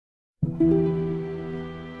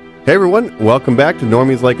Hey everyone, welcome back to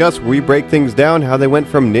Normies Like Us, where we break things down how they went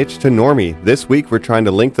from niche to normie. This week we're trying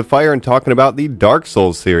to link the fire and talking about the Dark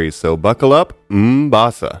Souls series, so buckle up,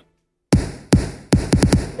 M'Bassa.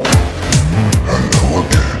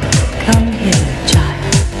 Come here,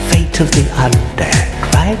 child. Fate of the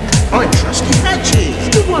undead, right? I trust you, Reggie,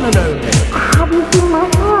 the one and only. Have you seen my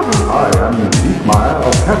father? I am Dietmar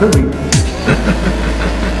of Heavenly.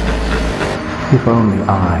 If only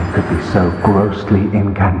I could be so grossly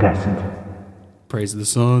incandescent. Praise the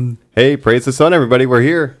sun. Hey, praise the sun everybody, we're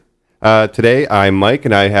here. Today I'm Mike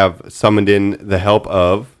and I have summoned in the help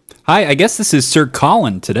of... Hi, I guess this is Sir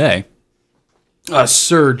Colin today.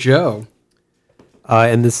 Sir Joe.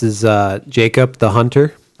 And this is Jacob the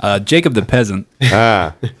Hunter. Jacob the Peasant.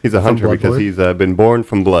 He's a hunter because he's been born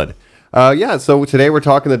from blood. So today we're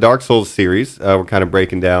talking the Dark Souls series. We're kind of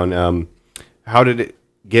breaking down how did it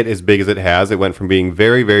get as big as it has. It went from being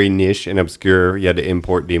very, very niche and obscure. You had to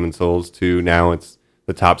import Demon Souls to now it's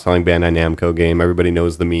the top-selling Bandai Namco game. Everybody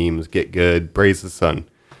knows the memes. Get good. Praise the sun.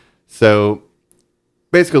 So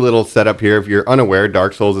basically a little setup here. If you're unaware,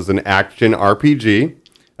 Dark Souls is an action RPG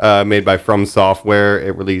made by From Software.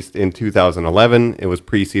 It released in 2011. It was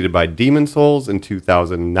preceded by Demon Souls in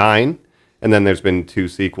 2009. And then there's been two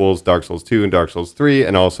sequels, Dark Souls 2 and Dark Souls 3,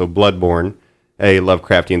 and also Bloodborne, a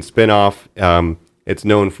Lovecraftian spin-off. It's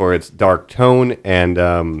known for its dark tone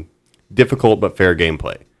and difficult but fair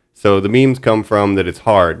gameplay. So the memes come from that it's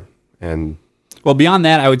hard. And well, beyond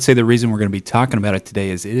that, I would say the reason we're going to be talking about it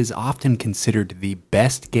today is it is often considered the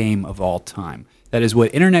best game of all time. That is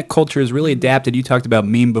what internet culture has really adapted. You talked about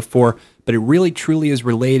meme before, but it really truly is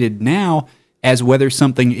related now as whether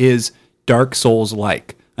something is Dark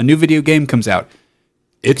Souls-like. A new video game comes out.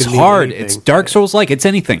 It's hard. It's Dark Souls-like. It's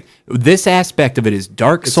anything. This aspect of it is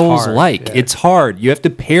Dark Souls-like. Yeah. It's hard. You have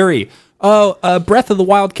to parry. Breath of the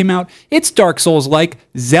Wild came out. It's Dark Souls-like.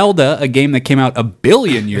 Zelda, a game that came out a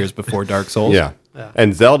billion years before Dark Souls. Yeah.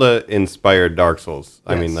 And Zelda inspired Dark Souls.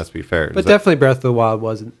 Yes. I mean, let's be fair. But definitely Breath of the Wild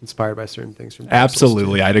was inspired by certain things from Dark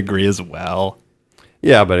Absolutely. Souls I'd agree as well.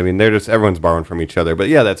 Yeah, but I mean, everyone's borrowing from each other. But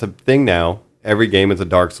yeah, that's a thing now. Every game is a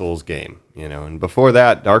Dark Souls game, and before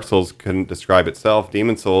that, Dark Souls couldn't describe itself.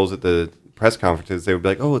 Demon Souls at the press conferences, they would be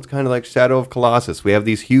like, oh, it's kind of like Shadow of Colossus. We have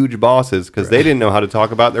these huge bosses because they didn't know how to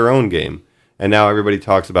talk about their own game. And now everybody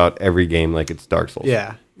talks about every game like it's Dark Souls.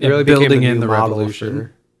 Yeah. It really building in the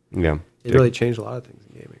revolution. Yeah. It really changed a lot of things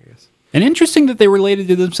in gaming, I guess. And interesting that they related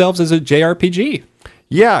to themselves as a JRPG.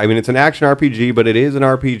 Yeah, I mean, it's an action RPG, but it is an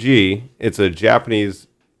RPG. It's a Japanese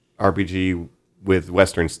RPG with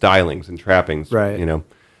Western stylings and trappings, right?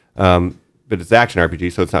 But it's action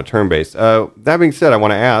RPG, so it's not turn-based. That being said, I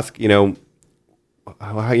want to ask, where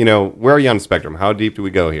are you on the spectrum? How deep do we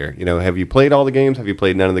go here? Have you played all the games? Have you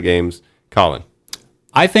played none of the games? Colin?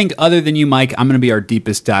 I think other than you, Mike, I'm going to be our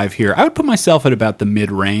deepest dive here. I would put myself at about the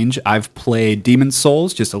mid-range. I've played Demon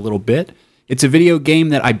Souls just a little bit. It's a video game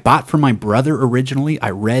that I bought for my brother originally. I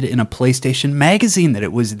read in a PlayStation magazine that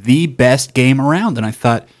it was the best game around, and I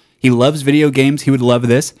thought, he loves video games. He would love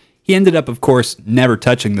this. He ended up, of course, never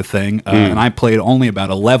touching the thing, and I played only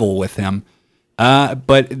about a level with him.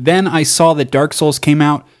 But then I saw that Dark Souls came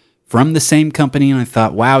out from the same company, and I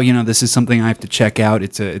thought, wow, this is something I have to check out.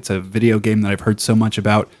 It's a video game that I've heard so much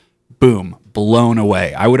about. Boom, blown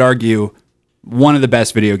away. I would argue one of the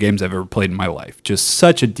best video games I've ever played in my life. Just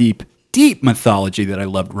such a deep, deep mythology that I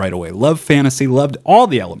loved right away. Loved fantasy, loved all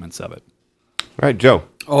the elements of it. All right, Joe.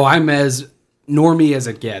 Oh, I'm as normie as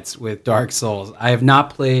it gets with Dark Souls. I have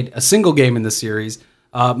not played a single game in the series,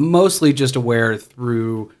 mostly just aware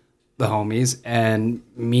through the homies and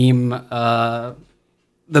the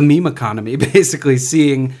meme economy, basically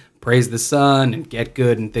seeing Praise the Sun and Get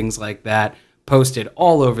Good and things like that posted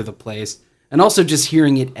all over the place, and also just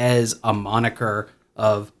hearing it as a moniker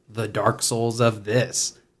of the Dark Souls of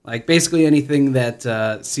this. Like basically anything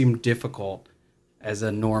that seemed difficult as a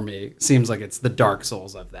normie seems like it's the Dark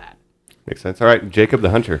Souls of that. Makes sense. All right, Jacob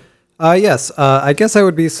the Hunter. Yes. I guess I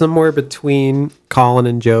would be somewhere between Colin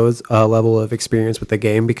and Joe's level of experience with the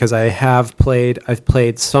game because I've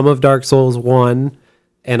played some of Dark Souls 1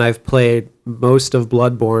 and I've played most of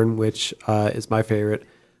Bloodborne, which is my favorite.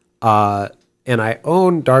 And I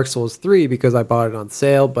own Dark Souls 3 because I bought it on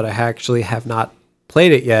sale, but I actually have not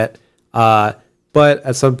played it yet. But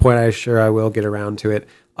at some point I will get around to it.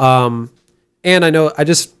 And I know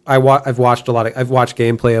I've watched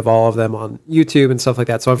gameplay of all of them on YouTube and stuff like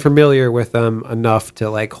that, so I'm familiar with them enough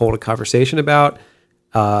to like hold a conversation about.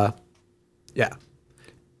 Yeah.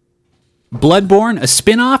 Bloodborne, a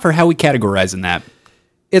spin-off, or how we categorize in that?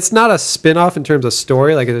 it's not a spin-off in terms of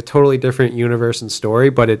story. Like, it's a totally different universe and story,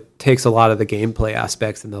 but it takes a lot of the gameplay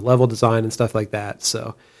aspects and the level design and stuff like that.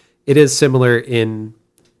 So it is similar in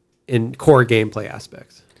core gameplay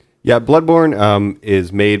aspects. Yeah, Bloodborne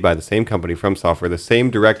is made by the same company, From Software. The same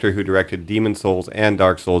director who directed Demon Souls and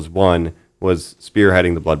Dark Souls 1 was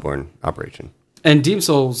spearheading the Bloodborne operation. And Demon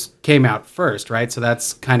Souls came out first, right? So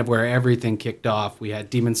that's kind of where everything kicked off. We had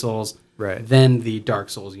Demon Souls, Right. then the Dark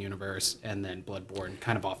Souls universe, and then Bloodborne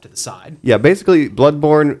kind of off to the side. Yeah, basically,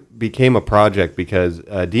 Bloodborne became a project because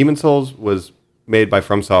Demon Souls was made by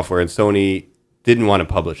From Software, and Sony didn't want to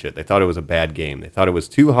publish it. They thought it was a bad game. They thought it was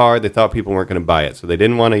too hard. They thought people weren't going to buy it, so they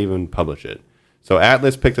didn't want to even publish it. So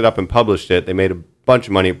Atlas picked it up and published it. They made a bunch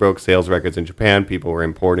of money. It broke sales records in Japan. People were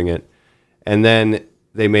importing it. And then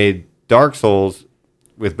they made Dark Souls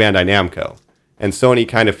with Bandai Namco. And Sony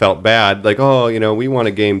kind of felt bad, like, oh, we want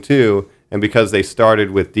a game too. And because they started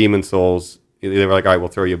with Demon Souls, they were like, all right, we'll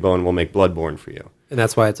throw you a bone. We'll make Bloodborne for you. And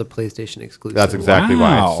that's why it's a PlayStation exclusive. That's exactly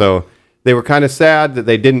Wow. why. So they were kind of sad that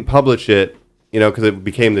they didn't publish it, because it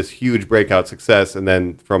became this huge breakout success. And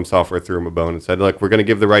then From Software threw them a bone and said, look, we're going to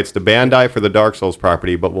give the rights to Bandai for the Dark Souls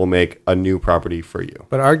property, but we'll make a new property for you.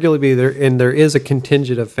 But arguably, there is a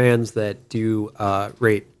contingent of fans that do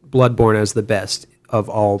rate Bloodborne as the best of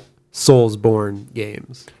all Soulsborne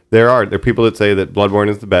games. There are people that say that Bloodborne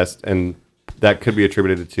is the best, and that could be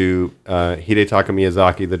attributed to Hidetaka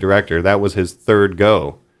Miyazaki, the director. That was his third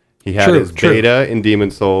go. He had his beta in Demon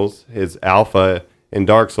Souls, his alpha in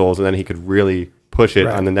Dark Souls, and then he could really push it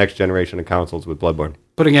on the next generation of consoles with Bloodborne.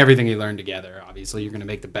 Putting everything you learned together, obviously, you're going to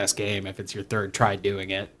make the best game if it's your third try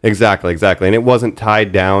doing it. Exactly. And it wasn't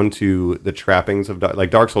tied down to the trappings of...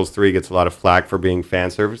 Like, Dark Souls 3 gets a lot of flack for being fan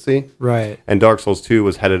servicey. Right. And Dark Souls 2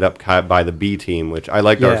 was headed up by the B team, which I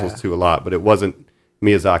like Dark Souls 2 a lot, but it wasn't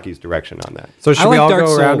Miyazaki's direction on that. So should I we like all Dark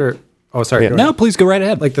go around? Soul- Or oh, sorry. go No, ahead. please go right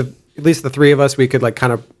ahead. Like at least the three of us, we could like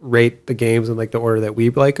kind of rate the games in like the order that we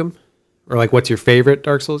like them, or like what's your favorite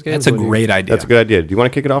Dark Souls game? That's a great idea. That's a good idea. Do you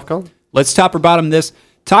want to kick it off, Colin? Let's top or bottom this.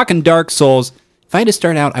 Talking Dark Souls. If I had to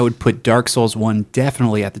start out, I would put Dark Souls 1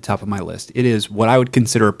 definitely at the top of my list. It is what I would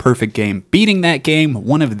consider a perfect game. Beating that game,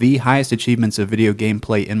 one of the highest achievements of video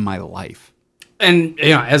gameplay in my life. And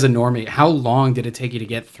as a normie, how long did it take you to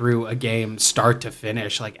get through a game start to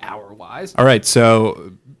finish, like hour-wise? All right,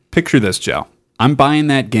 so picture this, Joe. I'm buying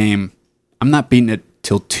that game. I'm not beating it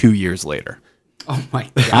till 2 years later. Oh my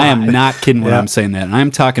God. I am not kidding when I'm saying that. And I'm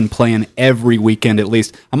talking playing every weekend at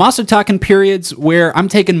least. I'm also talking periods where I'm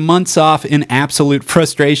taking months off in absolute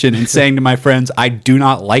frustration and saying to my friends, I do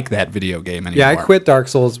not like that video game anymore. Yeah, I quit Dark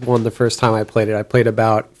Souls 1 the first time I played it. I played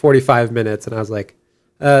about 45 minutes, and I was like,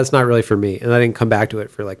 it's not really for me. And I didn't come back to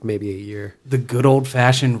it for like maybe a year. The good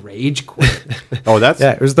old-fashioned rage quit. Oh, that's...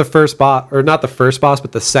 Yeah, it was the first boss, or not the first boss,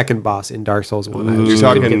 but the second boss in Dark Souls 1. I You're just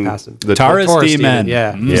talking couldn't get past him. the Taurus Taurus Demon.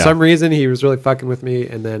 Yeah. Yeah. For some reason, he was really fucking with me,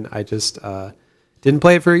 and then I just didn't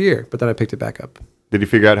play it for a year, but then I picked it back up. Did you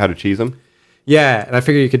figure out how to cheese them? Yeah, and I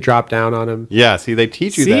figured you could drop down on him. Yeah, see, they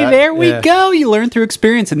teach you See, that. there we Yeah. go. You learn through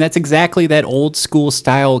experience, and that's exactly that old school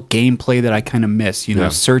style gameplay that I kind of miss. Yeah.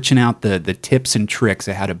 Searching out the tips and tricks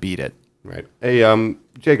of how to beat it. Right. Hey,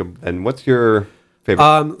 Jacob, then what's your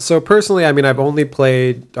favorite? So personally, I mean, I've only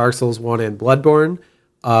played Dark Souls 1 and Bloodborne,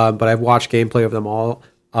 but I've watched gameplay of them all.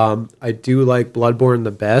 I do like Bloodborne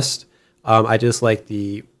the best. I just like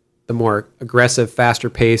the more aggressive,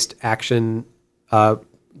 faster paced action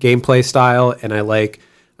gameplay style, and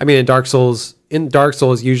in Dark Souls,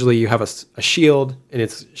 usually you have a shield, and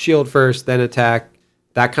it's shield first, then attack,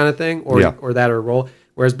 that kind of thing, or roll.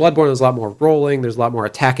 Whereas Bloodborne, there's a lot more rolling, there's a lot more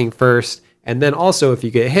attacking first, and then also if you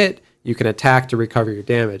get hit, you can attack to recover your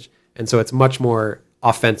damage, and so it's much more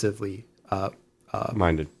offensively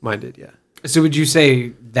Minded. yeah. So would you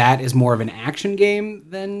say that is more of an action game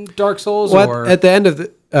than Dark Souls? Well, or at the end of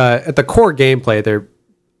at the core gameplay, they're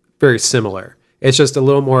very similar. It's just a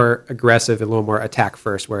little more aggressive and a little more attack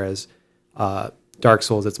first, whereas Dark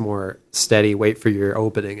Souls, it's more steady, wait for your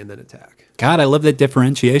opening and then attack. God, I love that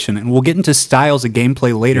differentiation. And we'll get into styles of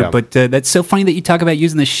gameplay later, but that's so funny that you talk about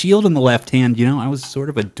using the shield in the left hand. I was sort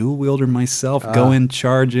of a dual wielder myself, going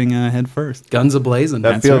charging head first. guns a-blazing.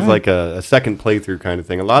 That feels like a second playthrough kind of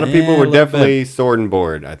thing. A lot of people were definitely sword and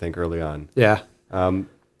board, I think, early on. Yeah.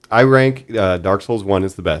 I rank Dark Souls 1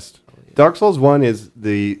 as the best. Dark Souls 1 is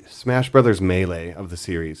the Smash Brothers Melee of the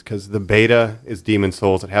series because the beta is Demon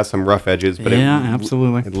Souls. It has some rough edges, but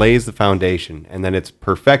absolutely. It lays the foundation, and then it's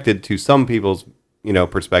perfected to some people's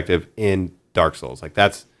perspective in Dark Souls. Like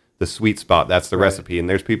that's the sweet spot. That's the recipe. And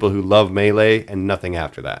there's people who love Melee and nothing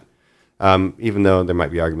after that. Even though there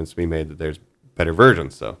might be arguments to be made that there's better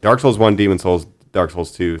versions. So Dark Souls 1, Demon Souls, Dark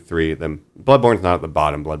Souls 2, 3, then Bloodborne's not at the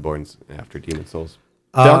bottom. Bloodborne's after Demon Souls.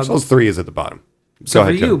 Dark Souls 3 is at the bottom. So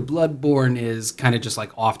for you, Bloodborne is kind of just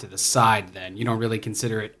like off to the side then. You don't really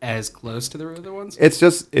consider it as close to the other ones? It's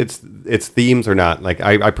just, its themes are not. Like,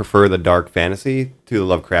 I prefer the dark fantasy to the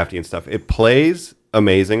Lovecraftian stuff. It plays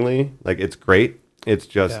amazingly. Like, it's great. It's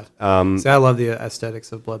just... See, I love the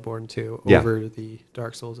aesthetics of Bloodborne too, over the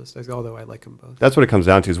Dark Souls aesthetics, although I like them both. That's what it comes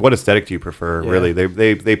down to, is what aesthetic do you prefer, really?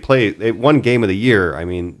 They won Game of the Year. I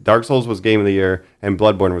mean, Dark Souls was Game of the Year, and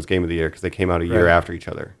Bloodborne was Game of the Year, because they came out a year after each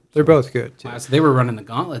other. They're both good, too. Wow, so they were running the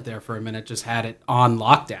gauntlet there for a minute, just had it on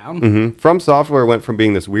lockdown. Mm-hmm. From Software went from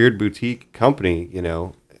being this weird boutique company, you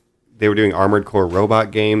know, they were doing Armored Core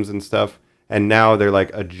robot games and stuff, and now they're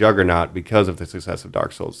like a juggernaut because of the success of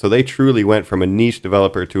Dark Souls. So they truly went from a niche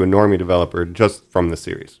developer to a normie developer just from the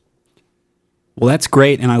series. Well, that's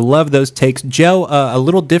great, and I love those takes. Joe, a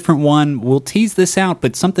little different one. We'll tease this out,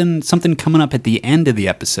 but something coming up at the end of the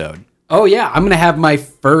episode. Oh, yeah. I'm going to have my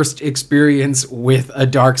first experience with a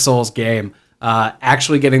Dark Souls game,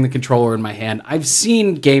 actually getting the controller in my hand. I've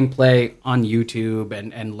seen gameplay on YouTube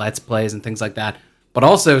and Let's Plays and things like that, but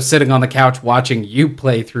also sitting on the couch watching you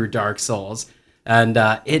play through Dark Souls. And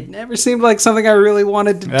it never seemed like something I really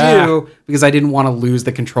wanted to do because I didn't want to lose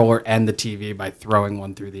the controller and the TV by throwing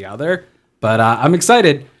one through the other. But I'm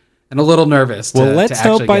excited and a little nervous. Well, let's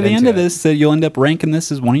hope by the end of this that you'll end up ranking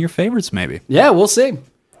this as one of your favorites, maybe. Yeah, we'll see.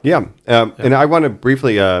 Yeah, and I want to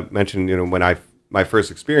briefly mention, you know, when my first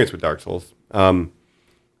experience with Dark Souls.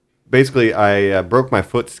 Basically, I broke my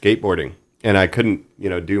foot skateboarding, and I couldn't, you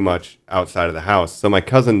know, do much outside of the house. So my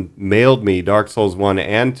cousin mailed me Dark Souls 1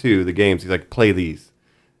 and 2, the games. He's like, play these,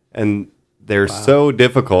 and they're so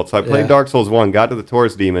difficult. So I played Dark Souls 1, got to the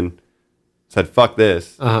Taurus Demon, said fuck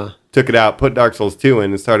this, took it out, put Dark Souls 2 in,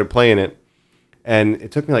 and started playing it. And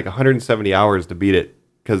it took me like 170 hours to beat it.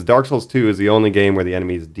 Because Dark Souls 2 is the only game where the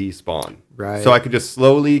enemies despawn. Right. So I could just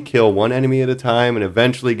slowly kill one enemy at a time and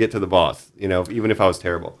eventually get to the boss, you know, even if I was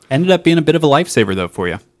terrible. Ended up being a bit of a lifesaver, though, for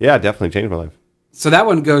you. Yeah, definitely changed my life. So that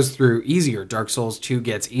one goes through easier. Dark Souls 2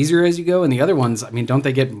 gets easier as you go, and the other ones, I mean, don't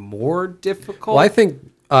they get more difficult? Well, I think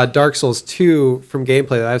Dark Souls 2, from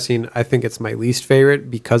gameplay that I've seen, I think it's my least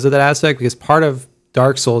favorite because of that aspect, because part of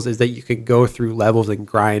Dark Souls is that you can go through levels and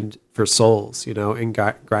grind for souls, you know, and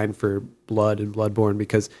grind for blood and Bloodborne,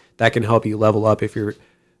 because that can help you level up if you're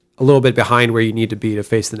a little bit behind where you need to be to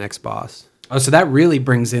face the next boss. Oh, so that really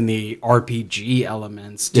brings in the RPG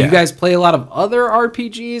elements. Do you guys play a lot of other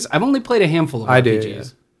RPGs? I've only played a handful of RPGs. I do,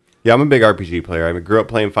 Yeah, I'm a big RPG player. I grew up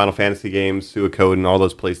playing Final Fantasy games, Suikoden, all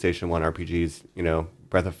those PlayStation 1 RPGs, you know,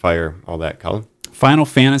 Breath of Fire, all that. Colin? Final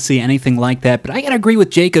Fantasy, anything like that. But I gotta agree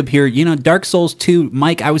with Jacob here. You know, Dark Souls 2,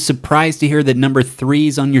 Mike, I was surprised to hear that number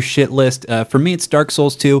 3's on your shit list. For me, it's Dark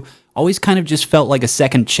Souls 2. Always kind of just felt like a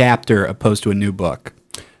second chapter opposed to a new book.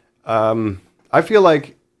 I feel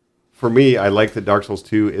like, for me, I like that Dark Souls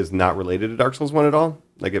 2 is not related to Dark Souls 1 at all.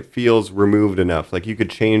 Like, it feels removed enough. Like, you could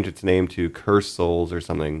change its name to Cursed Souls or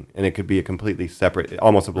something, and it could be a completely separate,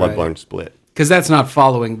 almost a Bloodborne split. Because that's not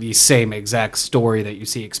following the same exact story that you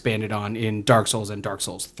see expanded on in Dark Souls and Dark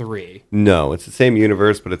Souls 3. No, it's the same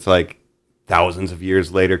universe, but it's like thousands of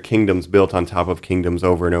years later, kingdoms built on top of kingdoms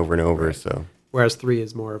over and over and over. Right. So, whereas 3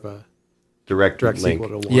 is more of a direct link.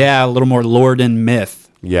 sequel to 1. Yeah, a little more Lord and myth.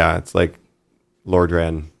 Yeah, it's like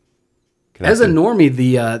Lordran. As a normie,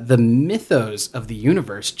 the mythos of the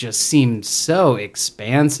universe just seemed so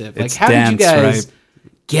expansive. Like, It's how dense, did you guys right?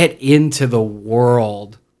 get into the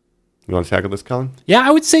world? You want to tackle this, Colin? Yeah, I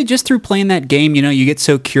would say just through playing that game, you know, you get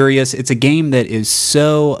so curious. It's a game that is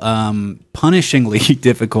so punishingly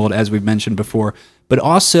difficult, as we've mentioned before, but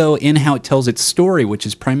also in how it tells its story, which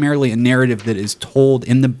is primarily a narrative that is told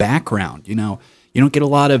in the background. You know, you don't get a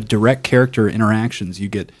lot of direct character interactions. You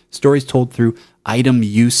get stories told through item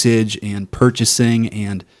usage and purchasing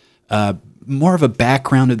and more of a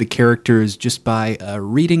background of the characters just by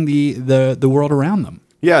reading the world around them.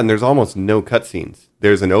 Yeah, and there's almost no cutscenes.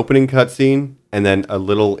 There's an opening cutscene and then a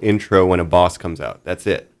little intro when a boss comes out. That's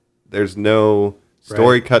it. There's no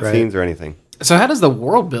story cutscenes or anything. So how does the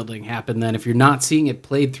world building happen then? If you're not seeing it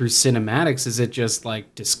played through cinematics, is it just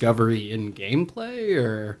like discovery in gameplay,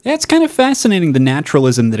 or? Yeah, it's kind of fascinating, the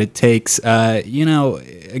naturalism that it takes. You know,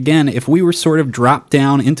 again, if we were sort of dropped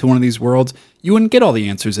down into one of these worlds, you wouldn't get all the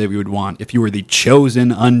answers that we would want. If you were the chosen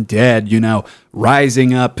undead, you know,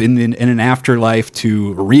 rising up in an afterlife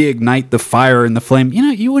to reignite the fire and the flame, you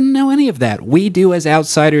know, you wouldn't know any of that. We do as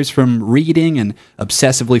outsiders from reading and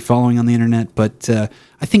obsessively following on the internet, but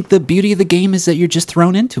I think the beauty of the game is that you're just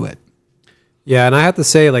thrown into it. Yeah, and I have to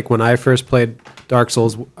say, like, when I first played Dark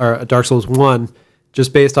Souls 1,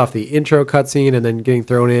 just based off the intro cutscene and then getting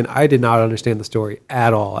thrown in, I did not understand the story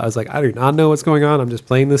at all. I was like, I do not know what's going on. I'm just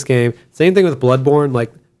playing this game. Same thing with Bloodborne.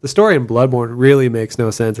 Like the story in Bloodborne really makes no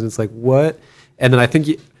sense, and it's like what? And then I think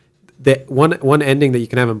the one ending that you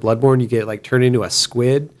can have in Bloodborne, you get like turned into a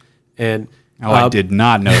squid, and I did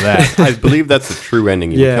not know that. I believe that's the true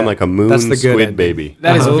ending. You become like a moon that's the good squid ending. baby.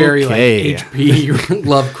 That is very Okay. like HP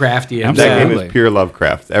Lovecraftian. That game Absolutely. is pure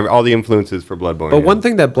Lovecraft. All the influences for Bloodborne. But one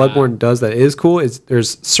thing that Bloodborne does that is cool is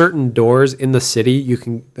there's certain doors in the city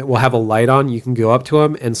that will have a light on. You can go up to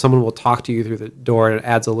them, and someone will talk to you through the door, and it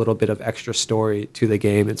adds a little bit of extra story to the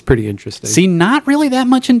game. It's pretty interesting. See, not really that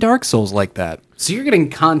much in Dark Souls like that. So you're getting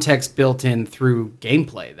context built in through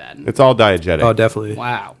gameplay then. It's all diegetic. Oh, definitely.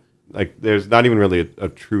 Wow. Like there's not even really a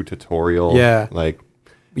true tutorial. Yeah. Like,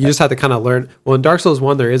 You just have to kind of learn. Well, in Dark Souls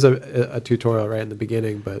 1, there is a tutorial right in the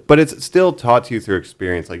beginning, but it's still taught to you through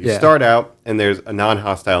experience. Like you Yeah. start out and there's a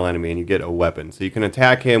non-hostile enemy and you get a weapon, so you can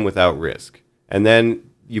attack him without risk. And then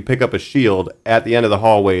you pick up a shield. At the end of the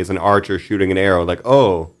hallway is an archer shooting an arrow. Like,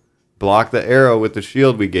 oh, block the arrow with the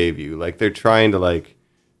shield we gave you. Like they're trying to like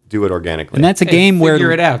do it organically. And that's a game where,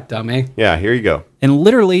 Figure it out, dummy. yeah, here you go. and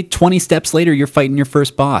literally 20 steps later, you're fighting your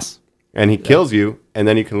first boss. And he kills you, and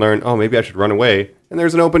then you can learn, oh, maybe I should run away. And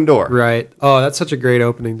there's an open door. right. Oh, that's such a great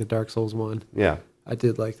opening to Dark Souls 1. Yeah. I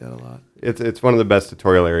did like that a lot. It's one of the best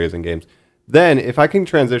tutorial areas in games. Then, if I can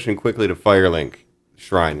transition quickly to Firelink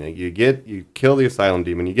Shrine, like, you kill the Asylum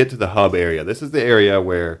Demon, you get to the hub area. This is the area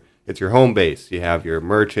where it's your home base. You have your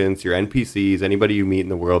merchants, your NPCs, anybody you meet in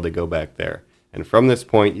the world, they go back there. And from this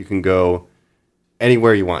point, you can go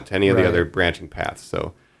anywhere you want, to any of the Right. other branching paths.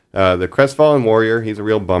 So, the Crestfallen Warrior, he's a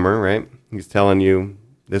real bummer, right? He's telling you,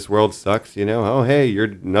 this world sucks, you know? Oh, hey, you're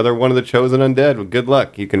another one of the chosen undead. Well, good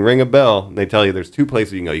luck. You can ring a bell. And they tell you there's two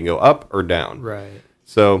places you can go. You can go up or down. Right.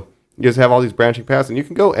 So you just have all these branching paths, and you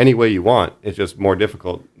can go any way you want. It's just more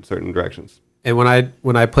difficult in certain directions. And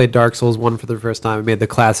when I played Dark Souls 1 for the first time, I made the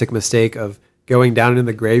classic mistake of going down in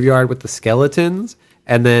the graveyard with the skeletons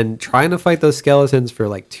and then trying to fight those skeletons for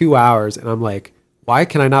like 2 hours. And I'm like, why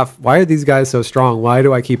are these guys so strong? Why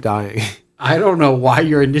do I keep dying? I don't know why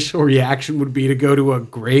your initial reaction would be to go to a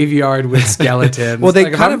graveyard with skeletons. Well, they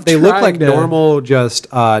Like, if kind I'm of, they look trying like to-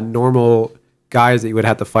 normal guys that you would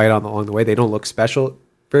have to fight on along the way. They don't look special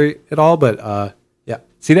at all, but yeah.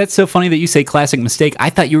 See, that's so funny that you say classic mistake. I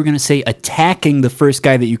thought you were going to say attacking the first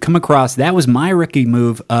guy that you come across. That was my rookie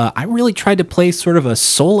move. I really tried to play sort of a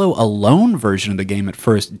solo alone version of the game at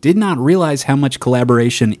first. Did not realize how much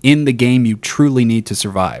collaboration in the game you truly need to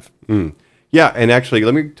survive. Yeah, and actually,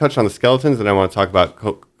 let me touch on the skeletons, and I want to talk about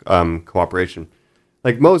cooperation.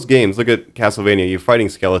 Like most games, look at Castlevania, you're fighting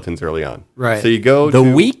skeletons early on. Right. So you go The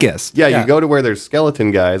to... weakest. Yeah, Yeah. you go to where there's skeleton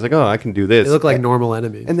guys, like, oh, I can do this. They look like normal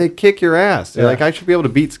enemies. And they kick your ass. You're Yeah. like, I should be able to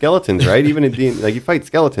beat skeletons, right? Even in like, you fight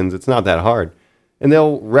skeletons, it's not that hard. And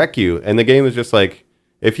they'll wreck you. And the game is just like,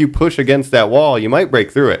 if you push against that wall, you might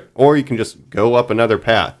break through it. Or you can just go up another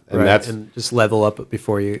path. And Right, that's... and just level up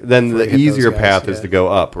before you. then before you the hit those easier guys, path is yeah. to go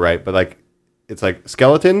up, right? But like, it's like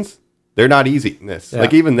skeletons, they're not easy in this. Yeah.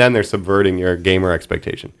 Like even then, they're subverting your gamer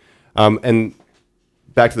expectation. And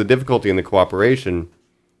back to the difficulty and the cooperation,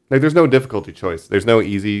 like there's no difficulty choice. There's no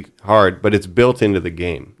easy, hard, but it's built into the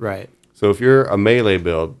game. Right. So if you're a melee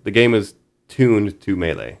build, the game is tuned to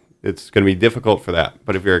melee. It's going to be difficult for that.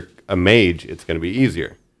 But if you're a mage, it's going to be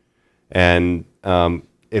easier. And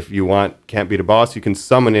if you can't beat a boss, you can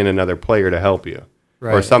summon in another player to help you. Or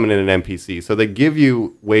Right. summon in an NPC. So they give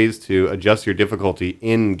you ways to adjust your difficulty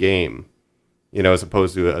in game, you know, as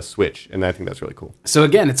opposed to a switch. And I think that's really cool. So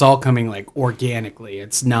again, it's all coming like organically.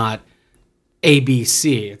 It's not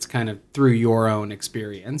ABC. It's kind of through your own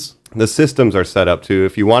experience. The systems are set up to,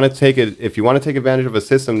 if you want to take advantage of a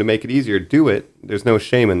system to make it easier, do it. There's no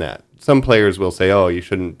shame in that. Some players will say, oh, you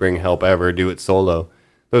shouldn't bring help ever, do it solo.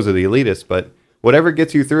 Those are the elitists, but whatever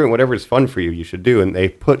gets you through and whatever is fun for you, you should do. And they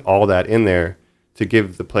put all that in there to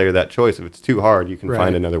give the player that choice. If it's too hard, you can Right.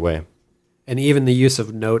 find another way. And even the use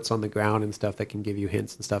of notes on the ground and stuff that can give you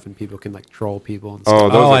hints and stuff, and people can like troll people and stuff. Oh,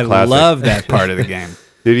 those Oh, are I classic. love that part of the game.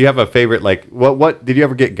 Did you have a favorite, like, what did you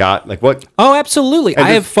ever get got? Like, what? Oh, absolutely. And I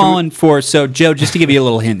have just- fallen for, so Joe, just to give you a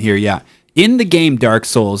little hint here, yeah. In the game Dark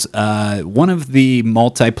Souls, one of the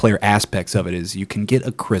multiplayer aspects of it is you can get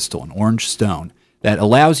a crystal, an orange stone, that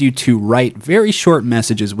allows you to write very short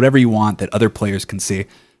messages, whatever you want, that other players can see.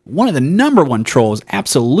 One of the number one trolls,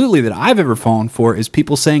 absolutely, that I've ever fallen for is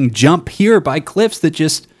people saying jump here by cliffs that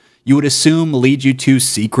just, you would assume, lead you to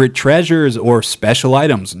secret treasures or special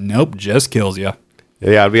items. Nope, just kills you.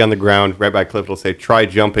 Yeah, I'd be on the ground right by a cliff. It'll say, try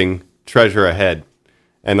jumping, treasure ahead.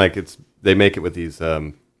 And like they make it with these,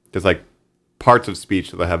 there's like parts of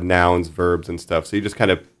speech that have nouns, verbs, and stuff. So you just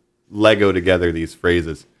kind of Lego together these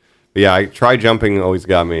phrases. But yeah, try jumping always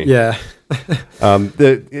got me. Yeah.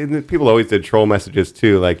 The people always did troll messages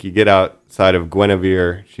too. Like you get outside of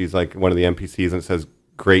Guinevere, she's like one of the NPCs, and it says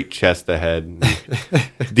 "Great chest ahead."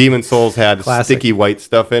 Demon Souls had Classic. sticky white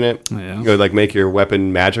stuff in it. Yeah. It would like make your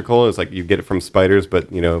weapon magical. It's like you get it from spiders, but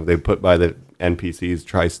they put by the NPCs,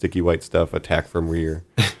 try sticky white stuff, attack from rear.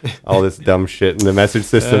 All this dumb shit in the message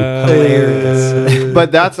system. Hilarious.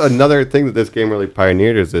 But that's another thing that this game really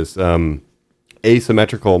pioneered is this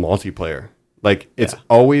asymmetrical multiplayer. Like it's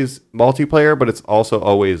always multiplayer, but it's also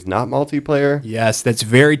always not multiplayer. Yes, that's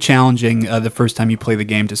very challenging the first time you play the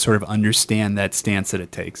game to sort of understand that stance that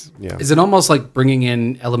it takes. Yeah. Is it almost like bringing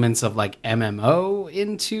in elements of like MMO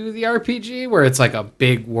into the RPG, where it's like a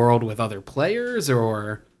big world with other players,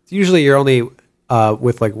 or Usually you're only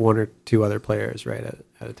with like one or two other players, right,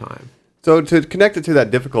 at a time. So to connect it to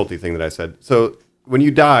that difficulty thing that I said, so when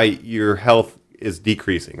you die, your health is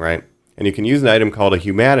decreasing, right? And you can use an item called a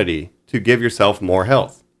humanity to give yourself more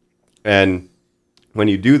health. And when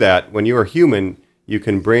you do that, when you are human, you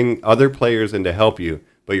can bring other players in to help you,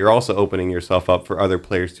 but you're also opening yourself up for other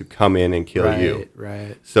players to come in and kill you.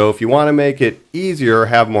 Right. So if you want to make it easier or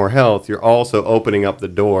have more health, you're also opening up the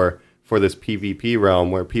door for this PvP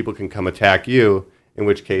realm where people can come attack you, in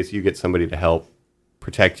which case you get somebody to help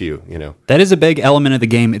protect you, That is a big element of the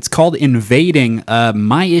game. It's called invading.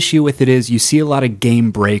 My issue with it is you see a lot of game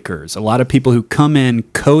breakers, a lot of people who come in,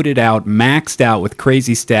 coded out, maxed out with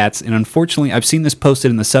crazy stats. And unfortunately, I've seen this posted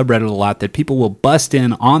in the subreddit a lot that people will bust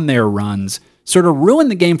in on their runs, sort of ruin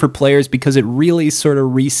the game for players because it really sort of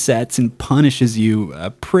resets and punishes you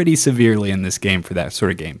pretty severely in this game for that sort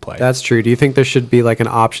of gameplay. That's true. Do you think there should be like an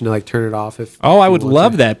option to like turn it off if I you would want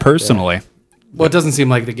love to? that personally. well, it doesn't seem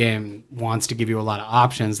like the game wants to give you a lot of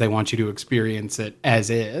options. They want you to experience it as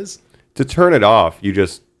is. To turn it off, you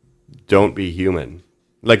just don't be human.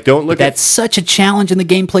 Like, don't look That's such a challenge in the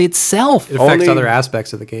gameplay itself. It affects Only- other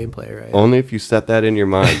aspects of the gameplay, right? only if you set that in your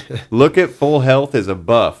mind. Look at full health as a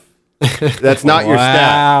buff. That's not your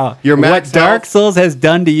stat. Your What max Dark health- Souls has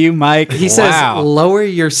done to you, Mike. He says, lower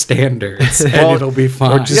your standards and it'll be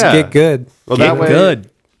fine. Or just Yeah. get good. Well, Get that way, good.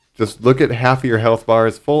 just look at half of your health bar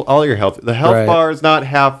is full. All your health. The health Right. bar is not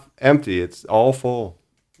half empty. It's all full.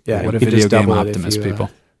 Yeah. What you a could video just game double it if optimist, you, people.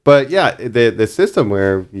 But yeah, the system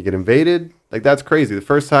where you get invaded, like that's crazy. The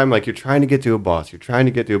first time, like you're trying to get to a boss,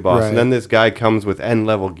 Right. and then this guy comes with end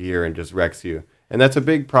level gear and just wrecks you. And that's a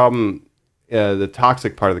big problem. The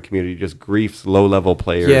toxic part of the community just griefs low level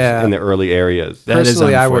players Yeah. in the early areas. That is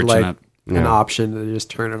Personally, I would like unfortunate. an option to just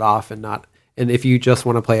turn it off and not. And if you just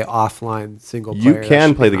want to play offline single You player, that can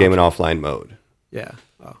should play be the an game in option. offline mode. Yeah.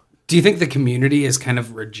 Oh. Do you think the community is kind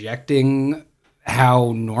of rejecting how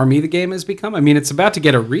normie the game has become? I mean, it's about to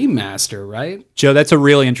get a remaster, right? Joe, that's a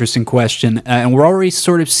really interesting question. And we're already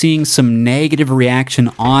sort of seeing some negative reaction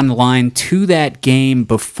online to that game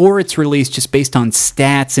before it's released, just based on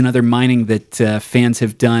stats and other mining that fans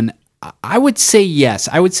have done. I would say yes.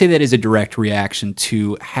 I would say that is a direct reaction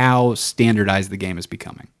to how standardized the game is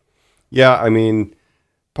becoming. Yeah, I mean,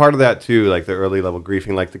 part of that too, like the early level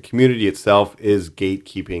griefing, like the community itself is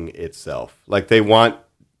gatekeeping itself. Like they want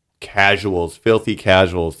casuals, filthy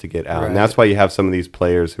casuals to get out. And that's why you have some of these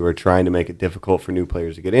players who are trying to make it difficult for new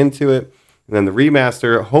players to get into it. And then the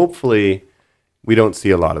remaster, hopefully we don't see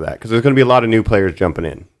a lot of that because there's going to be a lot of new players jumping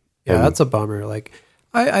in. Yeah, that's a bummer. Like,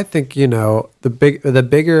 I think the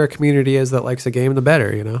bigger a community is that likes a game, the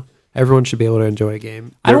better. Everyone should be able to enjoy a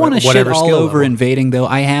game. I don't want to shit whatever all skill over level. invading, though.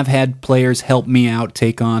 I have had players help me out,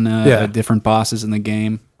 take on different bosses in the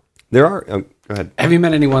game. There are, go ahead. Have you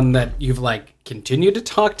met anyone that you've like continued to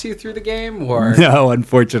talk to through the game, or No,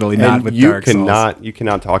 unfortunately, not And with you Dark Souls.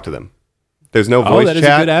 cannot talk to them. There's no Oh, voice that is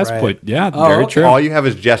chat. a good aspect. Right. Yeah, Oh, very okay. true. All you have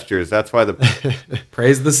is gestures. That's why the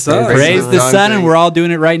praise the sun? Praise the Sun sun, and thing. we're all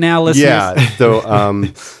doing it right now, listeners. Yeah. So,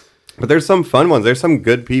 but there's some fun ones. There's some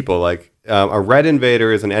good people. Like a red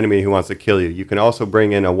invader is an enemy who wants to kill you. You can also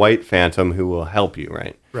bring in a white phantom who will help you.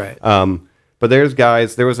 Right. Right. But there's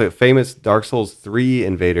guys. There was a famous Dark Souls 3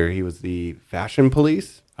 invader. He was the fashion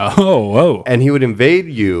police, Oh, whoa. and he would invade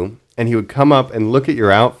you, and he would come up and look at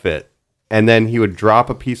your outfit. And then he would drop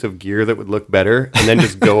a piece of gear that would look better, and then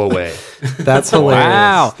just go away. That's hilarious.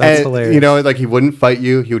 Wow. That's And, hilarious. like he wouldn't fight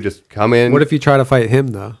you. He would just come in. What if you try to fight him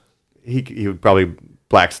though? he would probably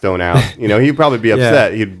Blackstone out? He'd probably be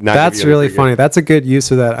upset. He'd not. That's give you really anything funny. good. That's a good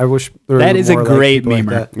use of that. I wish there That were is a more, like, great people like memer.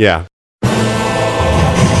 that. Yeah.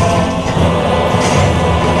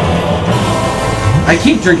 I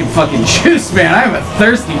keep drinking fucking juice, man. I'm a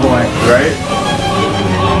thirsty boy. Right.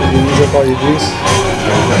 You use up all your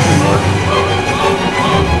juice.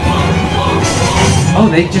 Oh,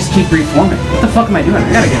 they just keep reforming. What the fuck am I doing?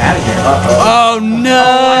 I gotta get out of here. Oh no!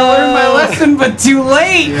 I learned my lesson, but too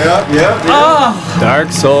late. Yep.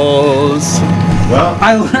 Dark Souls. Well,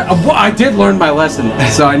 I did learn my lesson,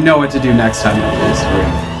 so I know what to do next time. At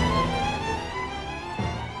least.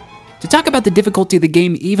 To talk about the difficulty of the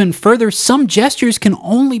game even further, some gestures can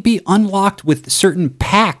only be unlocked with certain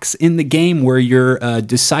packs in the game where you're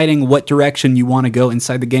deciding what direction you want to go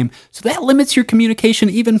inside the game. So that limits your communication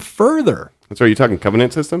even further. that's right. You're talking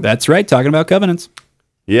Covenant system? That's right, talking about covenants.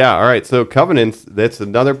 Yeah, all right. So Covenants, that's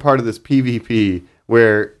another part of this PvP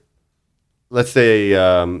where, let's say,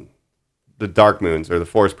 the Dark Moons or the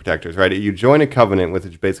Forest Protectors, right? You join a Covenant, which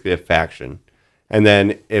is basically a faction. And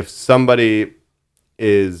then if somebody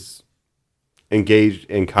is engaged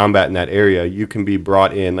in combat in that area, you can be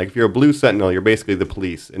brought in. Like if you're a Blue Sentinel, you're basically the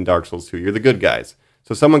police in Dark Souls 2. You're the good guys.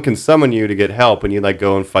 So someone can summon you to get help, and you like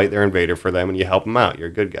go and fight their invader for them, and you help them out. You're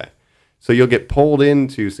a good guy. So you'll get pulled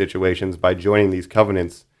into situations by joining these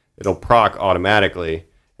Covenants. It'll proc automatically,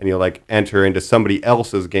 and you'll like enter into somebody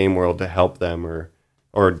else's game world to help them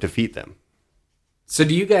or defeat them. So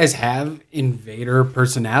do you guys have invader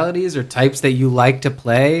personalities or types that you like to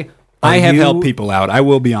play? I have helped people out. I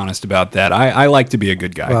will be honest about that. I like to be a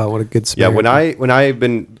good guy. Wow, what a good Yeah, spirit. when I've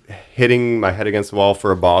been hitting my head against the wall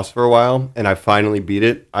for a boss for a while, and I finally beat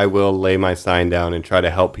it, I will lay my sign down and try to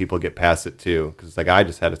help people get past it too, because like I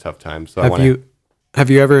just had a tough time. So Have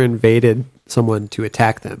you ever invaded someone to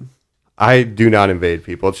attack them? I do not invade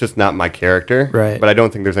people. It's just not my character. Right. But I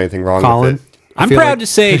don't think there's anything wrong Colin? with it. I'm proud to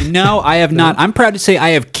say, no, I have not. I'm proud to say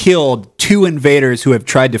I have killed 2 invaders who have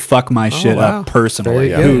tried to fuck my shit wow. up personally.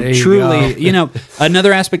 Very good. Who There you truly, go.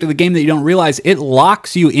 another aspect of the game that you don't realize, it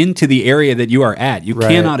locks you into the area that you are at. You Right.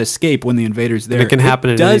 cannot escape when the invader's there. it can happen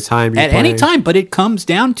at any time you're At any playing. time, but it comes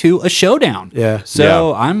down to a showdown. Yeah.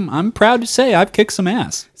 So I'm proud to say I've kicked some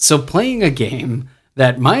ass. So playing a game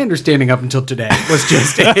that my understanding up until today was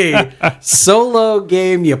just a solo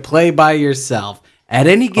game you play by yourself. At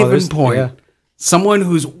any given there's- point, yeah. someone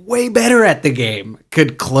who's way better at the game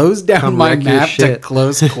could close down Come my wreck your map to shit.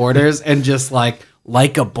 close quarters and just like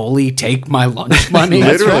a bully take my lunch money.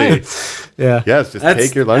 Literally. Yeah. Yes, just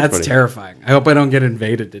take your lunch That's money. terrifying. I hope I don't get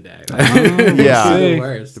invaded today. Yeah. The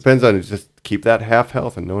worst. Depends on just keep that half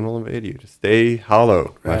health and no one will invade you. Just stay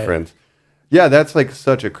hollow, my Right. friends. Yeah, that's like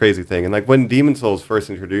such a crazy thing. And like when Demon Souls first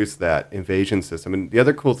introduced that invasion system, and the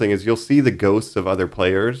other cool thing is you'll see the ghosts of other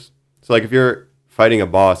players. So like if you're fighting a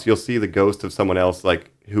boss, you'll see the ghost of someone else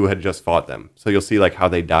like who had just fought them. So you'll see like how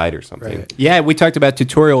they died or something. Right. Yeah, we talked about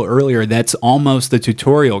tutorial earlier. That's almost the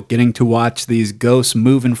tutorial, getting to watch these ghosts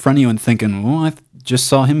move in front of you and thinking, well, I just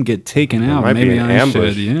saw him get taken out. might be Maybe an I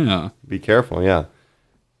ambush. should. Yeah. Be careful, yeah.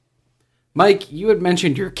 Mike, you had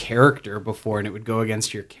mentioned your character before, and it would go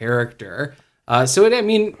against your character. So,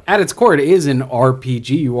 at its core, it is an RPG.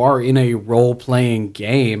 You are in a role-playing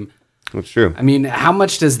game. That's true. I mean, how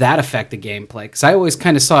much does that affect the gameplay? Because I always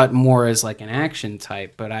kind of saw it more as like an action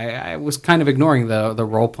type, but I was kind of ignoring the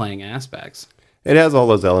role-playing aspects. It has all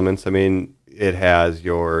those elements. I mean, it has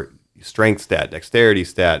your strength stat, dexterity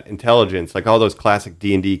stat, intelligence, like all those classic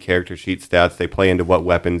D&D character sheet stats. They play into what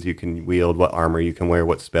weapons you can wield, what armor you can wear,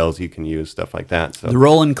 what spells you can use, stuff like that. So The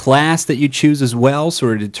role in class that you choose as well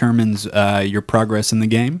sort of determines your progress in the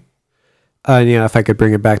game. If I could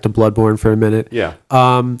bring it back to Bloodborne for a minute. yeah.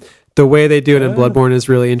 The way they do it in Bloodborne is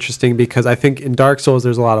really interesting because I think in Dark Souls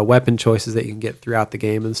there's a lot of weapon choices that you can get throughout the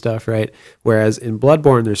game and stuff, right? Whereas in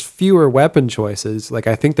Bloodborne there's fewer weapon choices. Like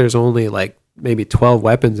I think there's only like maybe 12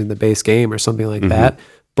 weapons in the base game or something like that.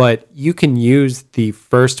 But you can use the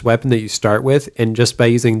first weapon that you start with, and just by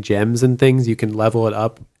using gems and things, you can level it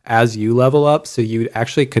up as you level up. So you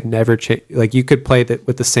actually could never change. Like you could play that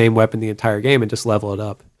with the same weapon the entire game and just level it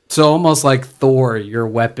up. So almost like Thor, your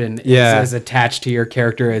weapon is Yeah. as attached to your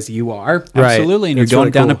character as you are. Right. Absolutely, and you're It's going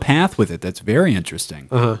really down a cool. path with it. That's very interesting.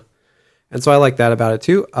 And so I like that about it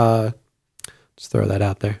too. Just throw that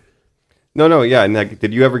out there. No, yeah. And like,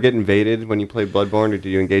 did you ever get invaded when you played Bloodborne, or did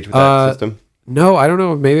you engage with that system? No, I don't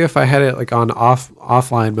know. Maybe if I had it like on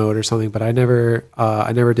offline mode or something, but I never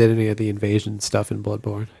did any of the invasion stuff in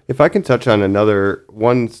Bloodborne. If I can touch on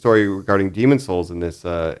one story regarding Demon Souls in this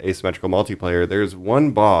asymmetrical multiplayer, there's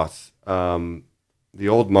one boss, the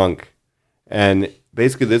old monk, and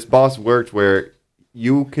basically this boss worked where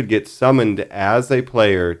you could get summoned as a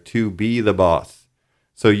player to be the boss.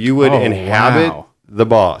 So you would inhabit wow. the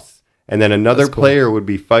boss, and then another That's cool. player would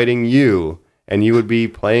be fighting you, and you would be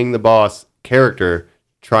playing the boss character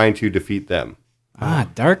trying to defeat them.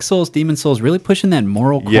 Dark Souls, Demon Souls, really pushing that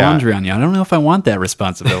moral Yeah. quandary on you. I don't know if I want that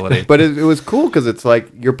responsibility. But it was cool because it's like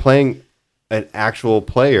you're playing an actual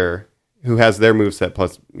player who has their moveset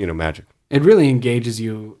plus, magic. It really engages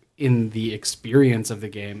you in the experience of the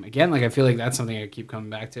game. Again, like I feel like that's something I keep coming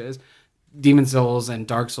back to is Demon Souls and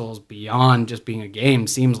Dark Souls beyond just being a game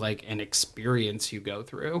seems like an experience you go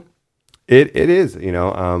through. It is,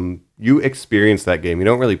 you experience that game. You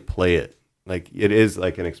don't really play it. Like it is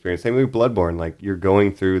like an experience. Same with Bloodborne. Like you're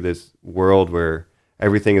going through this world where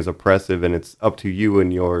everything is oppressive and it's up to you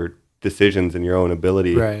and your decisions and your own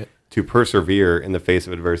ability to persevere in the face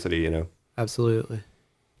of adversity, Absolutely.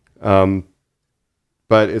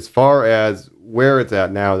 But as far as where it's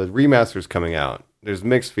at now, the remaster's coming out. There's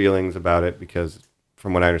mixed feelings about it because,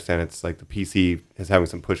 from what I understand, it's like the PC is having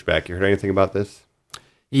some pushback. You heard anything about this?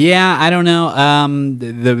 Yeah, I don't know.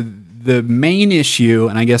 The main issue,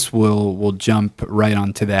 and I guess we'll jump right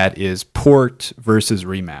onto that, is port versus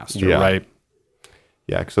remaster, right?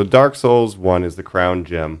 Yeah. So Dark Souls 1 is the crown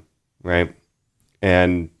gem, right?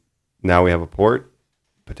 And now we have a port.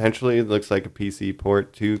 Potentially, it looks like a PC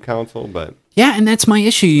port to console, but... Yeah, and that's my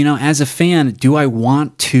issue. As a fan, do I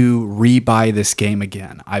want to rebuy this game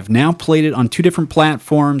again? I've now played it on 2 different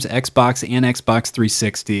platforms, Xbox and Xbox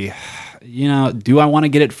 360. Do I want to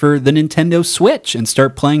get it for the Nintendo Switch and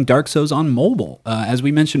start playing Dark Souls on mobile? As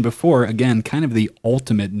we mentioned before, again, kind of the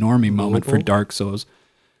ultimate normie moment for Dark Souls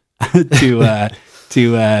to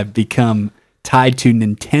become tied to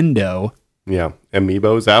Nintendo. Yeah,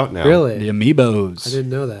 Amiibo's out now. Really? The Amiibos. I didn't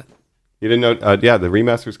know that. You didn't know? Yeah, the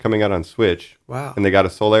remaster's coming out on Switch. Wow. And they got a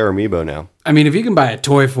Solaire Amiibo now. I mean, if you can buy a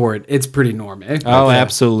toy for it, it's pretty normal. Oh,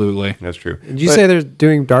 absolutely. That's true. Did you say they're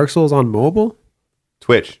doing Dark Souls on mobile?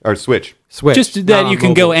 Switch. Switch. Just that you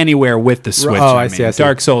can go anywhere with the Switch. Oh, I see.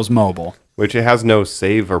 Dark Souls mobile. Which it has no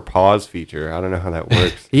save or pause feature. I don't know how that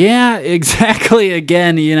works. Yeah, exactly.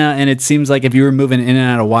 Again, and it seems like if you were moving in and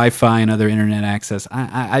out of Wi-Fi and other internet access,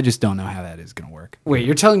 I just don't know how that is going to work. Wait,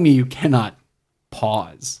 you're telling me you cannot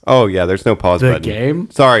pause Oh, yeah, there's no pause the button.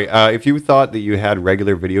 game? Sorry, if you thought that you had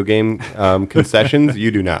regular video game concessions,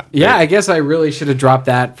 you do not. Yeah, I guess I really should have dropped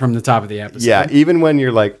that from the top of the episode. Yeah, even when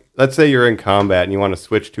you're like, let's say you're in combat and you want to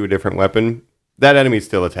switch to a different weapon, that enemy's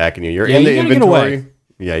still attacking you. You're in the you gotta get inventory. away.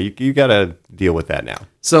 Yeah, you got to deal with that now.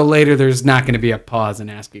 So later there's not going to be a pause in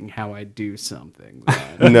asking how I do something.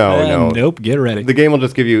 No. Nope, get ready. The game will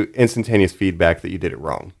just give you instantaneous feedback that you did it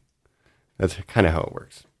wrong. That's kind of how it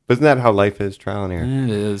works. But isn't that how life is? Trial and error.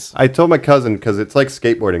 It is. I told my cousin, because it's like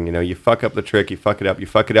skateboarding, you fuck up the trick, you fuck it up,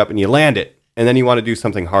 and you land it. And then you want to do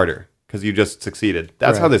something harder because you just succeeded.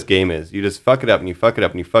 That's how this game is. You just fuck it up, and you fuck it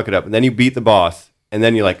up, and you fuck it up. And then you beat the boss, and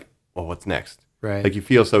then you're like, well, what's next? Right. Like you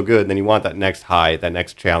feel so good, and then you want that next high, that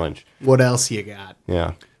next challenge. What else you got?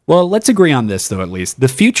 Yeah. Well, let's agree on this, though, at least. The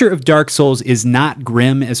future of Dark Souls is not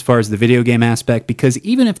grim as far as the video game aspect, because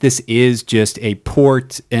even if this is just a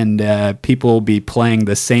port and people will be playing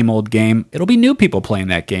the same old game, it'll be new people playing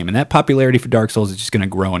that game, and that popularity for Dark Souls is just going to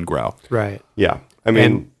grow and grow. Right. Yeah. I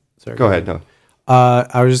mean, go ahead. No.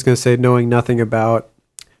 I was just going to say, knowing nothing about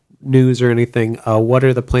news or anything, what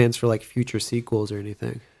are the plans for like future sequels or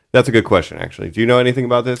anything? That's a good question, actually. Do you know anything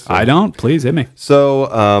about this? I don't. Please hit me.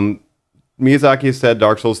 So, Miyazaki has said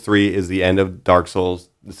Dark Souls 3 is the end of Dark Souls,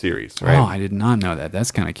 the series, right? Oh, I did not know that.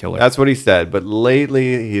 That's kind of killer. That's what he said. But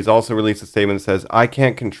lately, he's also released a statement that says, I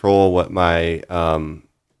can't control what my,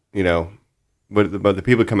 what the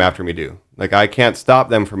people who come after me do. Like, I can't stop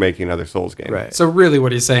them from making another Souls game. Right. So really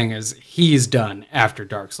what he's saying is he's done after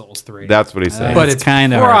Dark Souls 3. That's what he's saying. but It's it's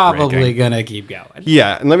kinda probably heartbreaking. going to keep going.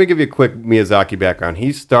 Yeah, and let me give you a quick Miyazaki background.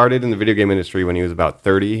 He started in the video game industry when he was about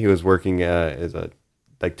 30. He was working as a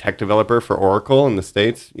tech developer for Oracle in the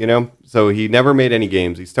States, So he never made any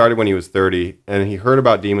games. He started when he was 30, and he heard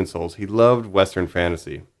about Demon Souls. He loved Western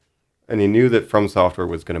fantasy, and he knew that From Software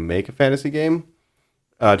was going to make a fantasy game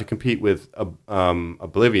to compete with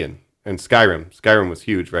Oblivion and Skyrim. Skyrim was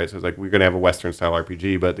huge, right? So it's like, we're going to have a Western-style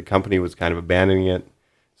RPG, but the company was kind of abandoning it.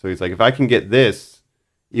 So he's like, if I can get this,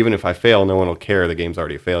 even if I fail, no one will care. The game's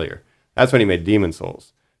already a failure. That's when he made Demon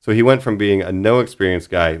Souls. So he went from being a no-experience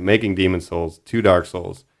guy, making Demon Souls, to Dark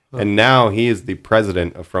Souls. And now he is the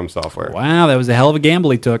president of From Software. Wow, that was a hell of a gamble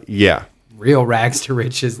he took. Yeah. Real rags to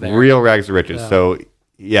riches there. Real rags to riches. Yeah. So,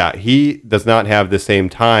 yeah, he does not have the same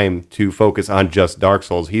time to focus on just Dark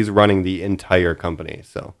Souls. He's running the entire company.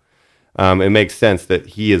 So it makes sense that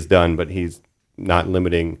he is done, but he's not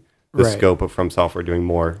limiting the scope of From Software doing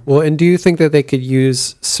more. Well, and do you think that they could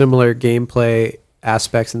use similar gameplay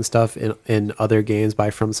aspects and stuff in other games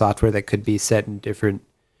by From Software that could be set in different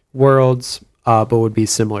worlds, but would be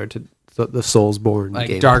similar to the Soulsborne like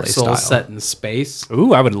gameplay Dark Souls style? set in space?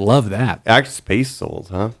 Ooh, I would love that. Space Souls,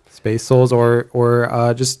 huh? Space Souls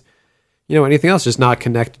or just anything else, just not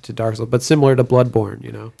connected to Dark Souls, but similar to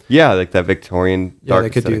Bloodborne. Yeah, like that Victorian. Yeah,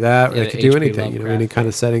 they could do that. Or Yeah, they could do HP anything. Lovecraft. Any kind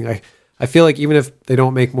of setting. I I feel like even if they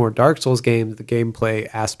don't make more Dark Souls games, the gameplay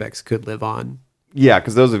aspects could live on. Yeah,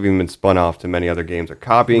 because those have even been spun off to many other games or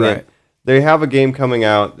copying Right. it. They have a game coming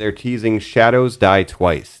out. They're teasing Shadows Die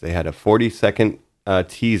Twice. They had a 40-second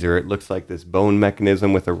teaser. It looks like this bone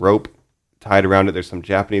mechanism with a rope tied around it. There's some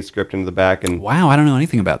Japanese script in the back. And Wow, I don't know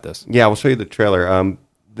anything about this. yeah, we'll show you the trailer.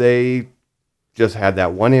 They just had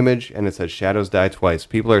that one image, and it says Shadows Die Twice.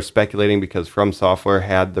 People are speculating because From Software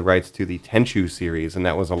had the rights to the Tenchu series, and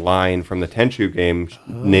that was a line from the Tenchu game,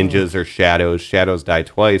 Ninjas or Shadows. Shadows Die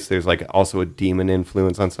Twice. There's like also a demon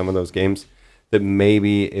influence on some of those games, that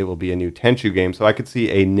maybe it will be a new Tenchu game. So I could see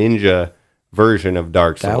a ninja version of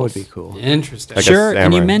Dark Souls. That would be cool. Interesting. Like a Sure,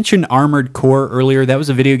 and you samurai. mentioned Armored Core earlier. That was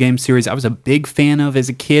a video game series I was a big fan of as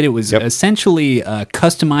a kid. It was Yep. essentially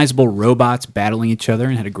customizable robots battling each other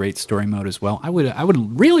and had a great story mode as well. I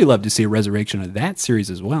would really love to see a resurrection of that series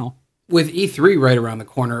as well. With E3 right around the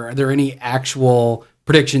corner, are there any actual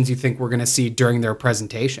predictions you think we're going to see during their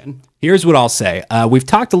presentation? Here's what I'll say. We've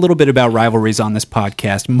talked a little bit about rivalries on this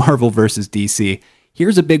podcast, Marvel versus DC.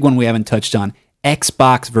 Here's a big one we haven't touched on.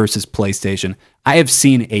 Xbox versus PlayStation. I have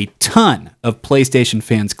seen a ton of PlayStation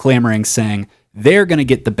fans clamoring saying they're going to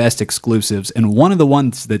get the best exclusives, and one of the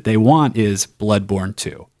ones that they want is Bloodborne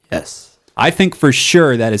 2. Yes. I think for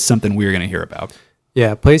sure that is something we're going to hear about.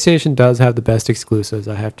 Yeah, PlayStation does have the best exclusives.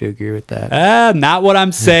 I have to agree with that. Not what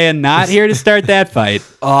I'm saying. Not here to start that fight.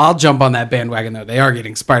 Oh, I'll jump on that bandwagon, though. They are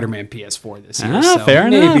getting Spider-Man PS4 this year, Ah, so fair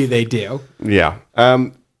maybe enough. they do. Yeah.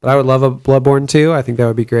 But I would love a Bloodborne 2. I think that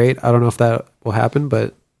would be great. I don't know if that will happen,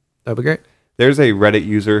 but that would be great. There's a Reddit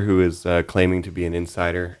user who is claiming to be an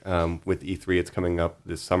insider with E3. It's coming up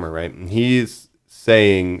this summer, right? And he's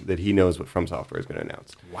saying that he knows what From Software is going to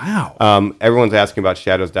announce. Wow. Everyone's asking about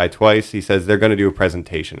Shadows Die Twice. He says they're going to do a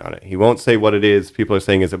presentation on it. He won't say what it is. People are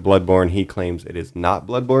saying, is it Bloodborne? He claims it is not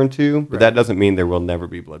Bloodborne 2, but that doesn't mean there will never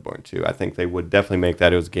be Bloodborne 2. I think they would definitely make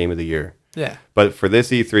that as Game of the Year. Yeah. But for this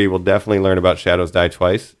E3, we'll definitely learn about Shadows Die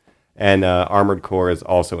Twice. And Armored Core is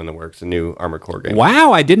also in the works, a new Armored Core game.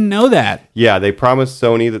 Wow, I didn't know that. Yeah, they promised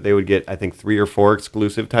Sony that they would get, I think, 3 or 4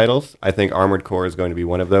 exclusive titles. I think Armored Core is going to be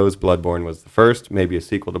one of those. Bloodborne was the first, maybe a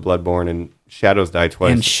sequel to Bloodborne, and Shadows Die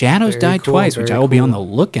Twice. And Shadows Very Die cool, Twice, which very I will be cool. on the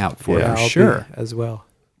lookout for Yeah. for I'll sure. be as well.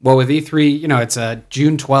 Well, with E3, it's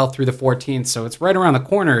June 12th through the 14th, so it's right around the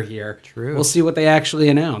corner here. True. We'll see what they actually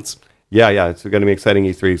announce. Yeah, it's going to be exciting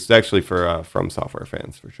E3. It's actually for From Software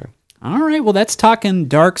fans, for sure. All right, well, that's talking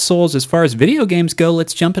Dark Souls. As far as video games go,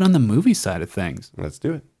 let's jump in on the movie side of things. Let's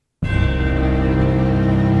do it.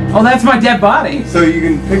 Oh, that's my dead body. So you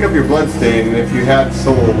can pick up your blood stain, and if you had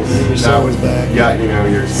souls, your soul is back. Yeah,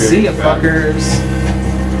 your experience. See ya, is back. fuckers.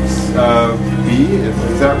 B,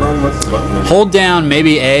 is that wrong? What's the button? Hold down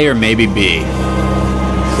maybe A or maybe B.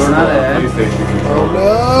 Circle not on A. PlayStation controller.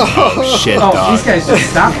 Oh, shit, Oh, dog. these guys just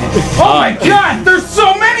stop me. Oh my god, there's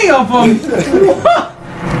so many of them!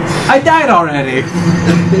 I died already.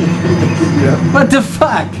 What the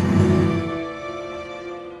fuck?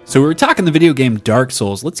 So we were talking the video game Dark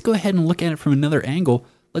Souls. Let's go ahead and look at it from another angle.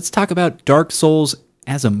 Let's talk about Dark Souls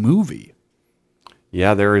as a movie.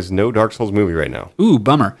 Yeah, there is no Dark Souls movie right now. Ooh,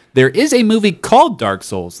 bummer. There is a movie called Dark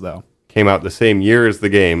Souls, though. Came out the same year as the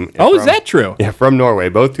game. Oh, is that true? Yeah, from Norway.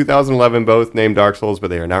 Both 2011, both named Dark Souls, but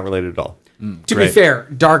they are not related at all. To be fair,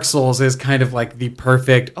 Dark Souls is kind of like the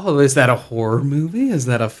perfect. Oh, is that a horror movie? Is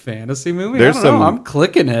that a fantasy movie? There's I don't know. some- I'm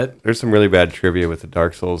clicking it. There's some really bad trivia with the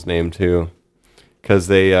Dark Souls name, too. Because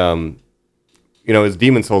they, it was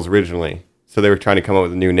Demon Souls originally. So they were trying to come up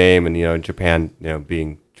with a new name, and, Japan,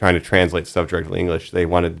 trying to translate stuff directly to English, they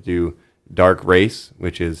wanted to do Dark Race,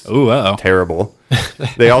 which is Ooh, uh-oh. terrible.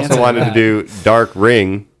 They also wanted to do Dark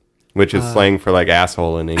Ring, which is slang for like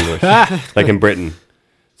asshole in English, like in Britain.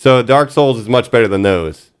 So Dark Souls is much better than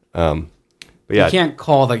those. But yeah, You can't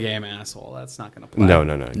call the game asshole. That's not going to play. no.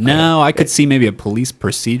 No, I could see maybe a police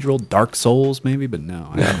procedural, Dark Souls, maybe, but no,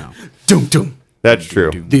 I don't know. Doom, doom. That's true.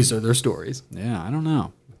 These are their stories. Yeah, I don't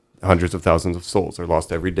know. Hundreds of thousands of souls are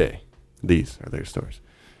lost every day. These are their stories.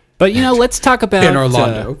 But, let's talk about... In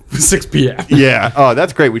Orlando, 6 p.m. Yeah. Oh,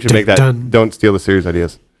 that's great. We should make that. Dun. Don't steal the series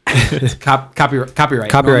ideas. Copyright.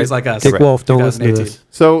 Copyright. Movies like us. Dick Wolf, don't listen to 2018. this.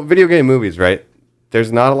 So video game movies, right?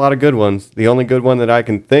 There's not a lot of good ones. The only good one that I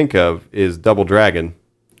can think of is Double Dragon.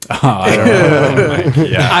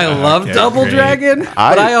 I love Double Dragon,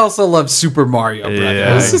 but I also love Super Mario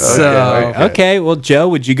Brothers. okay. Okay, well, Joe,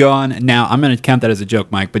 would you go on... Now, I'm going to count that as a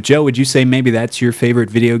joke, Mike, but Joe, would you say maybe that's your favorite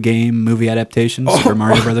video game movie adaptation, Super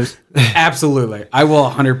Mario Brothers? Absolutely. I will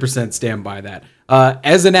 100% stand by that.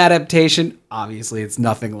 As an adaptation, obviously it's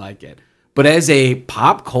nothing like it. But as a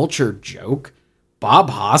pop culture joke, Bob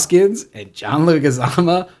Hoskins and John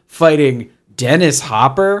Leguizamo fighting Dennis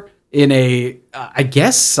Hopper, in a, I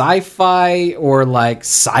guess, sci-fi or like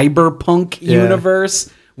cyberpunk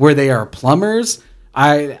universe where they are plumbers.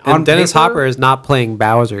 And Dennis Hopper is not playing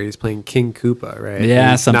Bowser; he's playing King Koopa, right?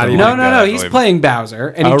 Yeah, He's something not like even- that. No. He's playing Bowser,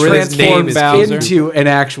 and he really? His name transforms is Bowser? into an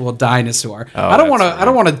actual dinosaur. I don't that's want to. I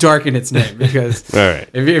don't want to darken its name because All right.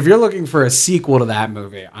 if you're looking for a sequel to that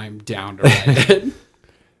movie, I'm down to write it. All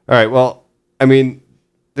right. Well, I mean,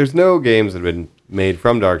 there's no games that have been made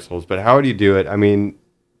from Dark Souls, but how do you do it? I mean,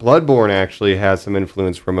 Bloodborne actually has some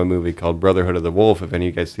influence from a movie called Brotherhood of the Wolf. Have any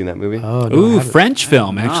of you guys seen that movie? Oh, no, I Ooh, haven't. French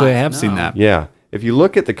film. Actually, I have seen that. Yeah. If you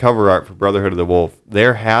look at the cover art for Brotherhood of the Wolf,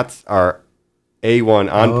 their hats are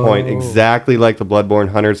A1 on point, exactly like the Bloodborne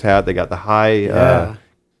Hunter's hat. They got the high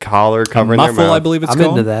collar covering their Muffle, mouth. I believe it's I'm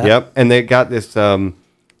called. into that. Yep. And they got this,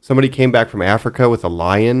 somebody came back from Africa with a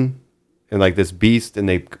lion and like this beast, and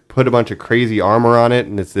they put a bunch of crazy armor on it,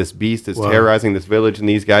 and it's this beast that's terrorizing this village, and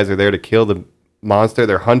these guys are there to kill the monster.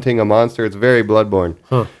 They're hunting a monster. It's very Bloodborne.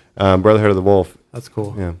 Brotherhood of the Wolf. That's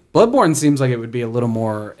cool. Yeah. Bloodborne seems like it would be a little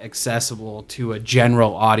more accessible to a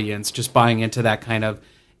general audience, just buying into that kind of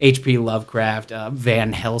H.P. Lovecraft,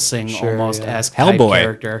 Van Helsing almost esque Hellboy.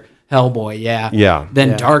 character. Hellboy, yeah. Yeah.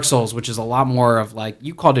 Then Dark Souls, which is a lot more of like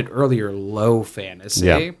you called it earlier, low fantasy.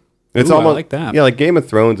 Yeah. It's Ooh, I almost like that. Yeah, like Game of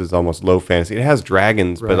Thrones is almost low fantasy. It has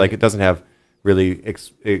dragons, but like it doesn't have really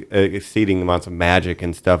exceeding amounts of magic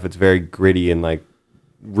and stuff. It's very gritty and like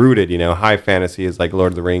rooted. High fantasy is like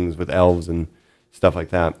Lord of the Rings with elves and stuff like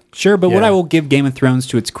that. Sure, but what Yeah. I will give Game of Thrones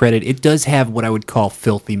to its credit, it does have what I would call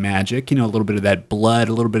filthy magic. A little bit of that blood,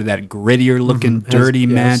 a little bit of that grittier looking, dirty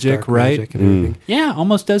magic, stark right? magic and everything. Yeah,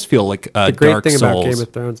 almost does feel like The great Dark thing Souls. about Game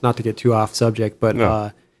of Thrones, not to get too off subject,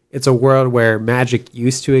 but it's a world where magic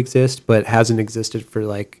used to exist, but hasn't existed for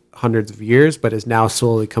like hundreds of years, but is now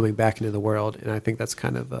slowly coming back into the world. And I think that's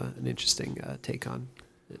kind of an interesting take on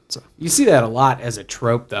it. So. You see that a lot as a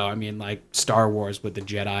trope, though. I mean, like Star Wars with the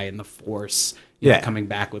Jedi and the Force, you know, coming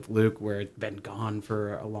back with Luke, where it's been gone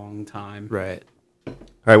for a long time. Right. All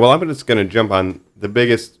right, well, I'm just going to jump on the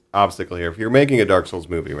biggest obstacle here. If you're making a Dark Souls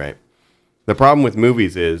movie, right, the problem with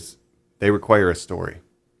movies is they require a story.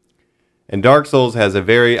 And Dark Souls has a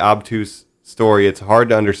very obtuse story. It's hard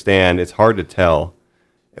to understand. It's hard to tell.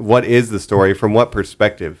 What is the story? From what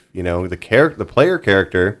perspective? The player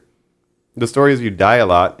character, the story is you die a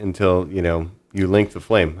lot until, you link the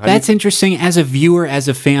flame. That's interesting. As a viewer, as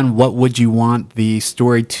a fan, what would you want the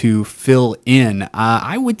story to fill in?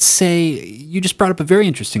 I would say you just brought up a very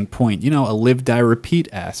interesting point. A live, die, repeat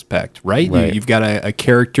aspect, right? Right. You've got a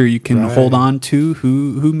character you can hold on to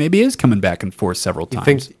who maybe is coming back and forth several You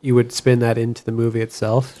times. think you would spin that into the movie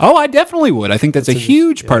itself? Oh, I definitely would. I think that's a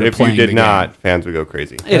huge part of If you playing did the not, game. fans would go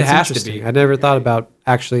crazy. It That's has to interesting. be. I never thought about,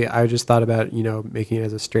 I just thought about, making it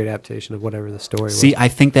as a straight adaptation of whatever the story was. See, I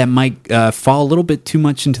think that might fall a little bit too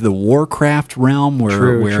much into the Warcraft realm where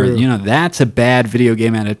True. that's a bad video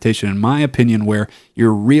game adaptation, in my opinion, where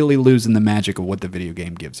you're really losing the magic of what the video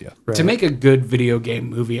game gives you. To make a good video game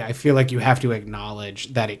movie, I feel like you have to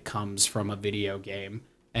acknowledge that it comes from a video game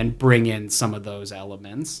and bring in some of those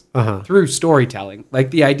elements through storytelling.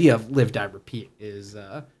 Like the idea of live, die, repeat is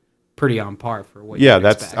pretty on par for what Yeah, you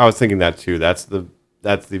expect. I was thinking that too. That's the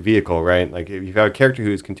vehicle, right? Like if you have a character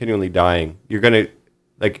who's continually dying, you're gonna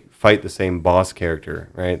like fight the same boss character,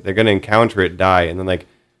 right? They're gonna encounter it, die, and then like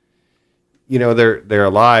they're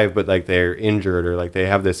alive, but like they're injured or like they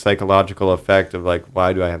have this psychological effect of like,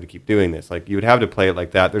 why do I have to keep doing this? Like you would have to play it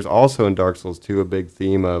like that. There's also in Dark Souls 2 a big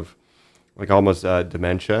theme of like almost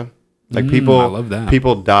dementia. Like I love that.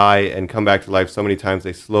 people die and come back to life so many times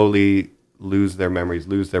they slowly lose their memories,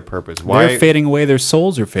 lose their purpose. They're fading away. Their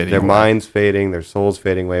souls are fading Their away. minds fading, their souls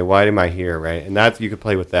fading away. Why am I here, right? And that's, you could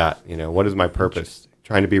play with that. What is my purpose?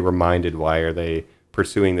 Trying to be reminded, why are they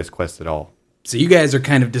pursuing this quest at all? So you guys are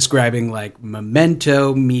kind of describing like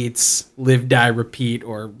Memento meets Live, Die, Repeat,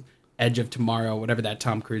 or Edge of Tomorrow, whatever that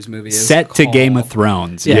Tom Cruise movie is. Set to called. Game of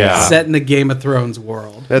Thrones. Yeah, set in the Game of Thrones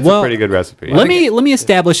world. That's a pretty good recipe. Let me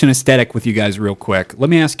establish an aesthetic with you guys real quick. Let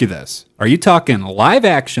me ask you this. Are you talking live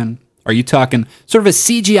action? Are you talking sort of a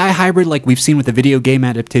CGI hybrid like we've seen with the video game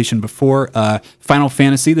adaptation before? Final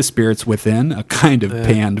Fantasy, The Spirits Within, a kind of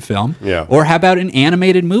panned film. Yeah. Or how about an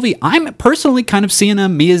animated movie? I'm personally kind of seeing a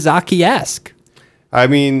Miyazaki-esque. I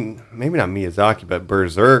mean, maybe not Miyazaki, but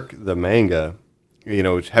Berserk, the manga,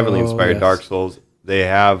 which heavily inspired Dark Souls. They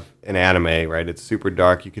have an anime, right? It's super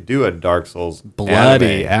dark. You could do a Dark Souls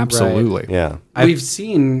Bloody, anime. absolutely. Yeah. We've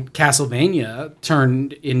seen Castlevania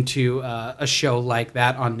turned into a show like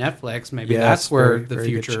that on Netflix. Maybe Yes, that's where very, the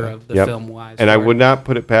very good future show. of the Yep. film lies. And I for it. would not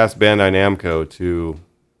put it past Bandai Namco to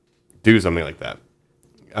do something like that.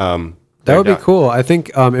 That would be cool. I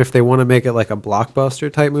think if they want to make it like a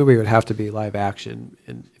blockbuster type movie, it would have to be live action,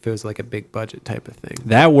 and if it was like a big budget type of thing.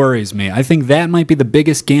 That worries me. I think that might be the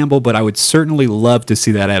biggest gamble, but I would certainly love to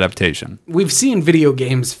see that adaptation. We've seen video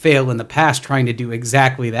games fail in the past trying to do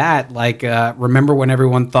exactly that. Like, remember when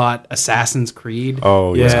everyone thought Assassin's Creed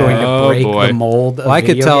was yeah. going to break boy. the mold of Well, I could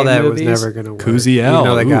video tell game that movies? it was never going to work. Kuziel, You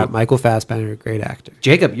know, they got ooh. Michael Fassbender, a great actor.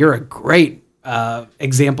 Jacob, you're a great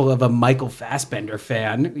example of a Michael Fassbender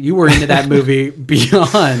fan. You were into that movie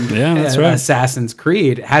beyond Yeah, that's right. Assassin's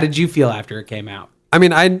Creed. How did you feel after it came out? I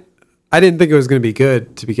mean, I didn't think it was going to be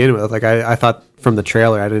good to begin with. Like, I thought from the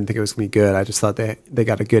trailer, I didn't think it was going to be good. I just thought they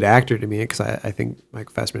got a good actor to me because I think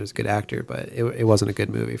Michael Fassbender is a good actor, but it wasn't a good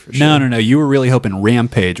movie for sure. No. You were really hoping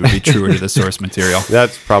Rampage would be truer to the source material.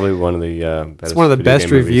 That's probably one of the best. It's one of the video best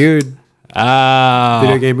game movies. reviewed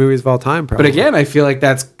video game movies of all time, probably. But again, I feel like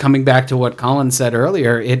that's coming back to what Colin said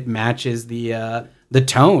earlier. It matches the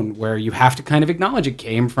tone where you have to kind of acknowledge it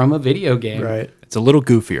came from a video game. Right. It's a little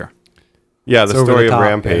goofier. Yeah, the It's over story the of top,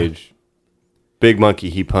 Rampage. Big monkey,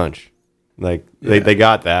 he punch. Like they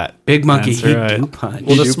got that. Big monkey, That's he right. do punch.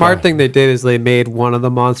 Well, the smart thing they did is they made one of the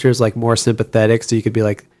monsters like more sympathetic, so you could be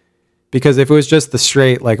like, because if it was just the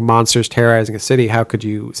straight like monsters terrorizing a city, how could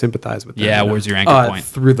you sympathize with them? Yeah, you know? where's your anchor point?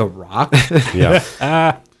 Through the rock.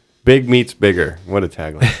 Yeah. Big meets bigger. What a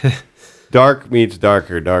tagline. Dark meets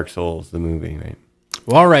darker. Dark Souls, the movie, right?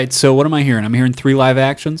 Well, all right, so what am I hearing? I'm hearing 3 live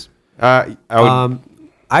actions.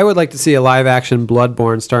 I would like to see a live action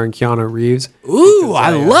Bloodborne starring Keanu Reeves. Ooh,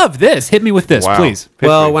 I love this. Hit me with this, Wow. please.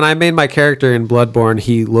 Well, Pitch when I made my character in Bloodborne,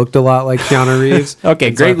 he looked a lot like Keanu Reeves. Okay,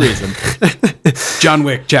 And great so- reason. John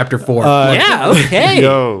Wick, Chapter 4. Yeah, okay.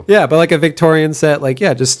 Yo. Yeah, but like a Victorian set, like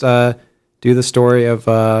just do the story of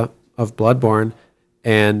Bloodborne,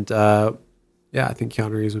 and I think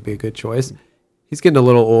Keanu Reeves would be a good choice. He's getting a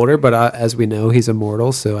little older, but as we know, he's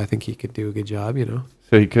immortal, so I think he could do a good job. You know,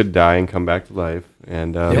 So he could die and come back to life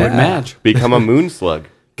and It would match. become a moon slug.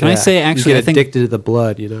 Can I say, you actually, get I think addicted to the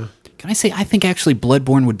blood. You know, Can I say, I think actually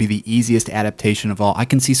Bloodborne would be the easiest adaptation of all. I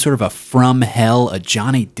can see sort of a From Hell, a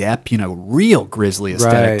Johnny Depp, real grisly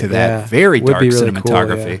aesthetic Right, to that. yeah. Very Would dark be really cool,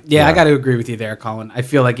 cinematography. Yeah, I got to agree with you there, Colin. I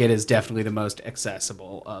feel like it is definitely the most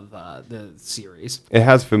accessible of the series. It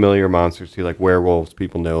has familiar monsters too, like werewolves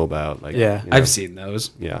people know about. Like Yeah. you know, I've seen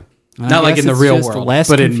those. yeah. Not like guess in the it's real just world, less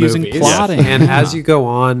but in confusing movies. plotting. and as you go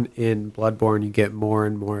on in Bloodborne, you get more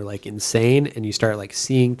and more like insane, and you start like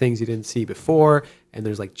seeing things you didn't see before. And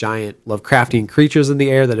there's like giant Lovecraftian creatures in the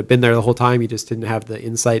air that have been there the whole time. You just didn't have the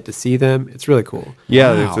insight to see them. It's really cool.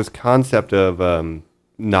 Yeah, Wow. there's this concept of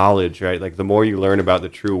knowledge, right? Like the more you learn about the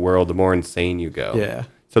true world, the more insane you go. Yeah.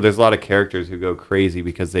 So there's a lot of characters who go crazy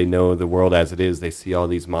because they know the world as it is. They see all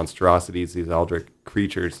these monstrosities, these eldritch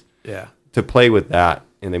creatures. Yeah. To play with that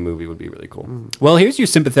in a movie would be really cool. Well, here's your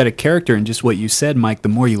sympathetic character and just what you said, Mike, the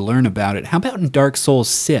more you learn about it. How about in Dark Souls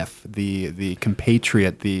Sif, the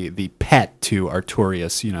compatriot, the pet to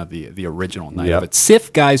Artorias, the original knight Yep. of it.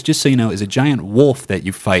 Sif, guys, just so you know, is a giant wolf that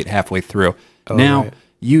you fight halfway through. Now, right.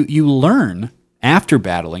 you learn after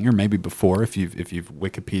battling, or maybe before if you've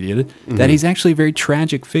Wikipedia'd it, that he's actually a very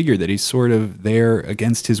tragic figure, that he's sort of there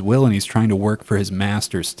against his will and he's trying to work for his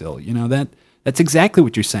master still. That's exactly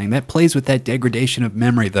what you're saying. That plays with that degradation of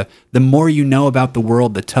memory. The more you know about the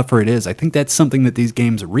world, the tougher it is. I think that's something that these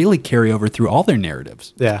games really carry over through all their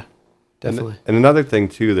narratives. Yeah. Definitely. And another thing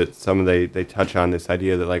too that they touch on this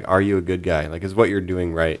idea that like, are you a good guy? Like, is what you're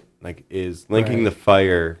doing right? Like, is linking the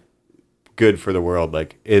fire good for the world?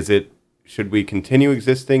 Like, should we continue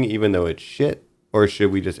existing even though it's shit, or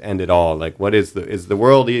should we just end it all? Like, what is the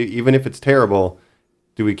world, even if it's terrible,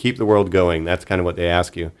 do we keep the world going? That's kind of what they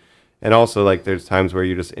ask you. And also, like, there's times where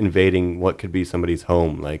you're just invading what could be somebody's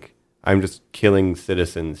home. Like, I'm just killing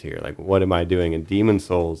citizens here. Like, what am I doing? In Demon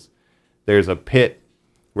Souls, there's a pit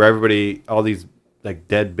where all these, like,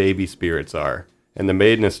 dead baby spirits are. And the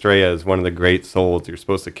Maiden Estrella is one of the great souls. You're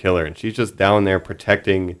supposed to kill her. And she's just down there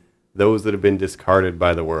protecting those that have been discarded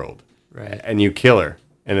by the world. Right. And you kill her.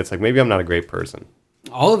 And it's like, maybe I'm not a great person.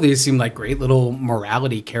 All of these seem like great little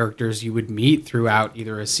morality characters you would meet throughout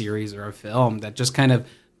either a series or a film that just kind of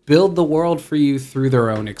build the world for you through their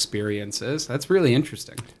own experiences. That's really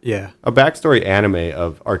interesting. Yeah. A backstory anime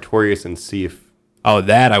of Artorias and Sif. Oh,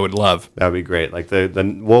 that I would love. That'd be great. Like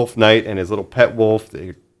the wolf knight and his little pet wolf.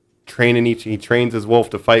 He trains his wolf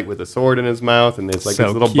to fight with a sword in his mouth, and there's like So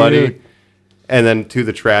his little cute. buddy. And then to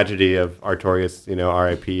the tragedy of Artorias,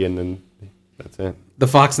 R.I.P. And then that's it. The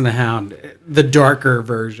Fox and the Hound, the darker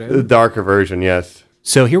version. The darker version, yes.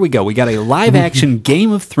 So here we go. We got a live-action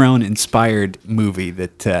Game of Thrones inspired movie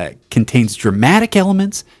that contains dramatic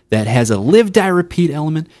elements, that has a live, die, repeat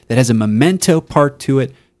element, that has a memento part to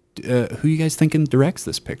it. who you guys thinking directs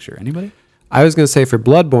this picture? Anybody? I was going to say for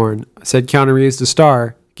Bloodborne, I said Keanu Reeves to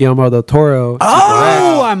star, Guillermo del Toro.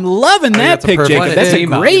 Oh, I'm loving that pick, Jacob. That's a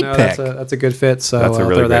great pick. That's a good fit. So That's a I'll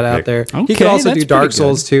really throw that great out pick. there. Okay, He could also that's do Dark pretty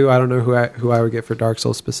Souls good. too. I don't know who I would get for Dark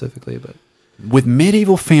Souls specifically, but With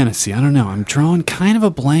medieval fantasy, I don't know. I'm drawing kind of a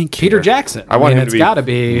blank here. Peter Jackson. I want him to it's be. got to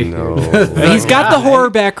be. No. He's got the horror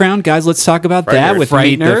background, guys. Let's talk about that Frighteners. with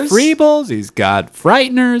Meet the Frighteners. Freebles. He's got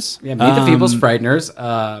Frighteners. Yeah, Meet the Feebles,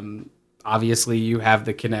 Frighteners. Obviously, you have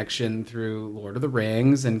the connection through Lord of the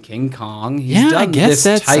Rings and King Kong. He's Yeah, I done guess this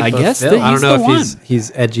that's- type I of guess that film. I don't He's know the if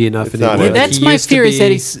he's edgy enough not anymore. edgy. That's He my used to fear is that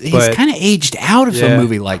be, he's but- kind of aged out of a Yeah.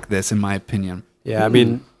 movie like this, in my opinion. Yeah, I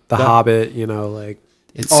mean, The Hobbit. Like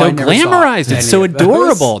It's Oh, so I never saw glamorized. any It's so of those.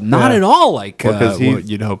 adorable. Not Yeah. at all like Well, 'cause what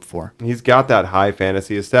you'd hope for. He's got that high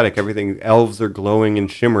fantasy aesthetic. Everything, elves are glowing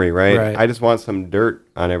and shimmery, right? Right. I just want some dirt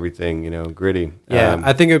on everything, gritty. yeah,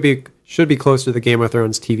 I think should be closer to the Game of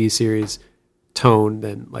Thrones TV series tone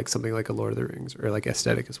than like something like a Lord of the Rings or like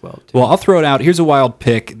aesthetic as well. Too. Well, I'll throw it out. Here's a wild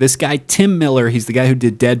pick. This guy, Tim Miller, he's the guy who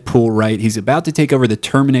did Deadpool, right? He's about to take over the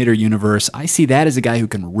Terminator universe. I see that as a guy who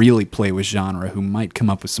can really play with genre, who might come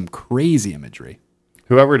up with some crazy imagery.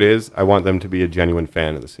 Whoever it is, I want them to be a genuine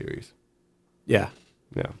fan of the series. Yeah.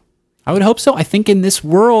 Yeah. I would hope so. I think in this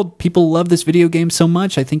world, people love this video game so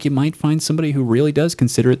much. I think you might find somebody who really does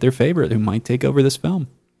consider it their favorite, who might take over this film.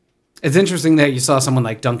 It's interesting that you saw someone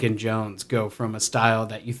like Duncan Jones go from a style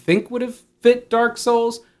that you think would have fit Dark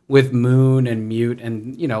Souls with Moon and Mute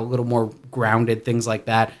and, a little more grounded things like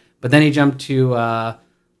that. But then he jumped to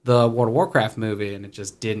the World of Warcraft movie and it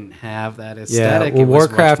just didn't have that aesthetic. well, it was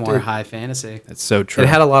Warcraft, much more high fantasy. That's so true. It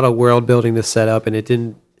had a lot of world building to set up, and it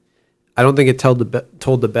didn't. I don't think it told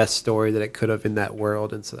the best story that it could have in that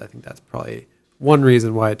world, and so I think that's probably one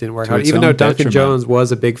reason why it didn't work To out. its Even though own Duncan detriment. Jones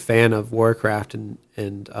was a big fan of Warcraft, and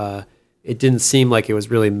it didn't seem like it was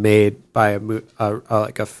really made by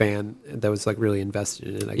like a fan that was like really invested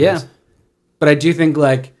in it. I guess. But I do think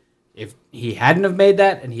like if he hadn't have made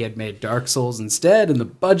that and he had made Dark Souls instead and the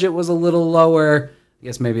budget was a little lower, I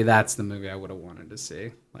guess maybe that's the movie I would have wanted to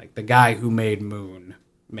see. Like the guy who made Moon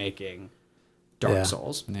making Dark Yeah.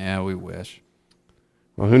 Souls. Yeah, we wish.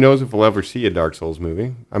 Well, who knows if we'll ever see a Dark Souls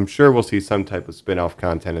movie? I'm sure we'll see some type of spin-off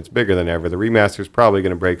content. It's bigger than ever. The remaster's probably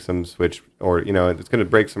going to break some Switch, or it's going to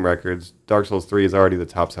break some records. Dark Souls 3 is already the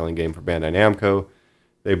top-selling game for Bandai Namco.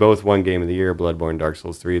 They both won Game of the Year, Bloodborne, Dark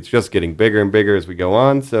Souls 3. It's just getting bigger and bigger as we go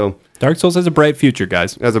on. So, Dark Souls has a bright future,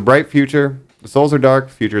 guys. it has a bright future. The souls are dark.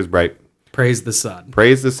 Future is bright. Praise the sun.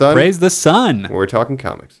 Praise the sun. Praise the sun. We're talking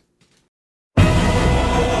comics.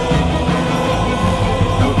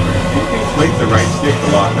 Click the right stick to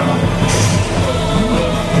lock on.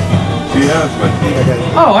 See, that was my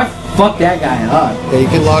Oh, I fucked that guy up. Yeah, you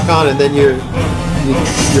can lock on, and then your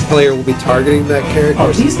player will be targeting that character.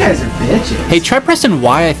 Oh, these guys are bitches. Hey, try pressing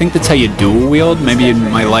Y. I think that's how you dual wield. Maybe you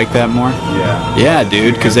might like that more. Yeah. Yeah,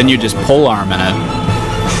 dude, because then you just pole arm in it.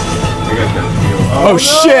 I got that Oh,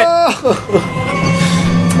 shit!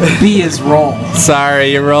 B is roll.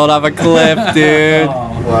 Sorry, you rolled off a cliff, dude.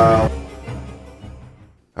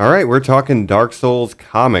 All right, we're talking Dark Souls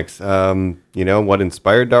comics. What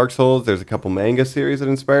inspired Dark Souls? There's a couple manga series that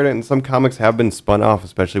inspired it, and some comics have been spun off,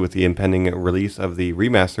 especially with the impending release of the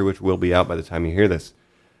remaster, which will be out by the time you hear this.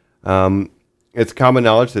 It's common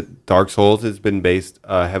knowledge that Dark Souls has been based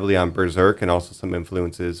heavily on Berserk and also some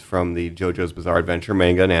influences from the JoJo's Bizarre Adventure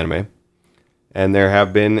manga and anime. And there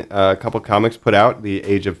have been a couple comics put out. The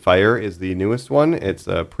Age of Fire is the newest one. It's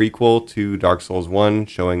a prequel to Dark Souls 1,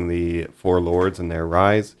 showing the four lords and their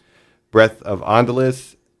rise. Breath of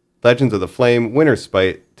Ondalis, Legends of the Flame, Winter's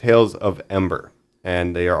Spite, Tales of Ember.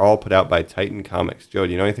 And they are all put out by Titan Comics. Joe,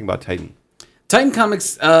 do you know anything about Titan? Titan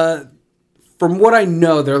Comics, from what I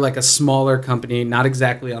know, they're like a smaller company, not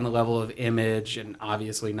exactly on the level of Image and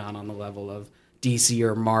obviously not on the level of DC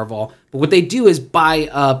or Marvel. But what they do is buy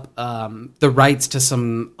up the rights to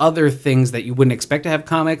some other things that you wouldn't expect to have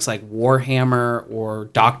comics, like Warhammer or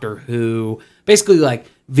Doctor Who. Basically like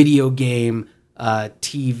video game,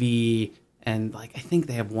 TV, and like I think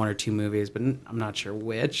they have one or two movies, but I'm not sure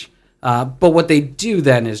which. But what they do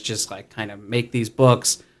then is just like kind of make these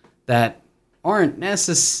books that aren't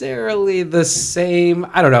necessarily the same.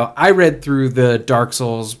 I don't know. I read through the Dark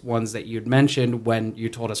Souls ones that you'd mentioned when you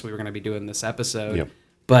told us we were going to be doing this episode. Yep.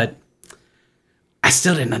 But I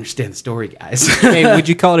still didn't understand the story, guys. Hey, would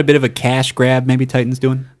you call it a bit of a cash grab, maybe Titan's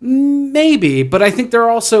doing? Maybe, but I think there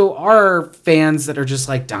also are fans that are just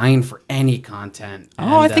like dying for any content.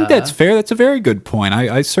 Oh, I And, think that's fair. That's a very good point.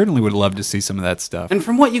 I certainly would love to see some of that stuff. And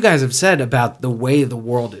from what you guys have said about the way the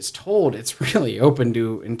world is told, it's really open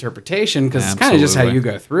to interpretation because it's kind of just how Absolutely.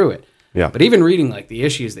 you go through it. Yeah. But even reading like the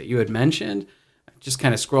issues that you had mentioned, just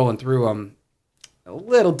kind of scrolling through them, a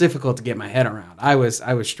little difficult to get my head around. I was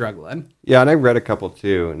struggling. Yeah, and I read a couple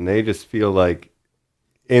too, and they just feel like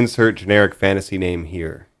insert generic fantasy name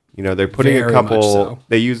here. You know, they're putting Very a couple. much so.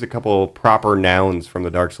 They use a couple proper nouns from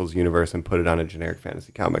the Dark Souls universe and put it on a generic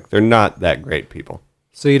fantasy comic. They're not that great, people.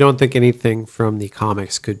 So you don't think anything from the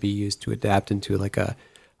comics could be used to adapt into like a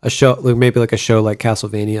show, like maybe like a show like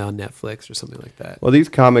Castlevania on Netflix or something like that? Well, these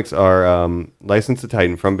comics are licensed to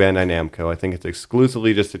Titan from Bandai Namco. I think it's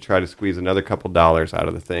exclusively just to try to squeeze another couple dollars out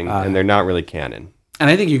of the thing, and they're not really canon. And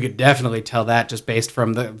I think you could definitely tell that just based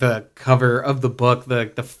from the cover of the book.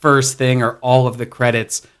 The first thing are all of the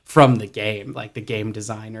credits from the game, like the game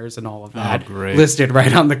designers and all of that great. listed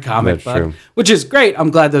right on the comic That's book, true. which is great.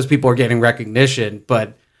 I'm glad those people are getting recognition,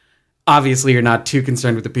 but obviously you're not too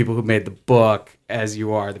concerned with the people who made the book as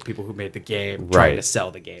you are the people who made the game, trying Right. to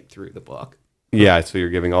sell the game through the book. Yeah, so you're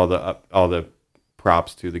giving all the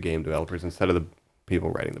props to the game developers instead of the people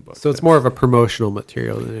writing the book. So it's more of a promotional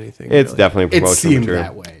material than anything. It's really. definitely a It promotional seemed material.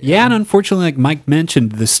 that way. Yeah, and unfortunately, like Mike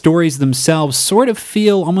mentioned, the stories themselves sort of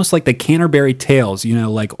feel almost like the Canterbury Tales, you know,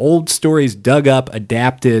 like old stories dug up,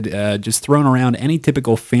 adapted, just thrown around any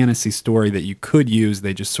typical fantasy story that you could use.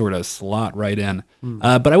 They just sort of slot right in.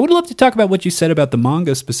 But I would love to talk about what you said about the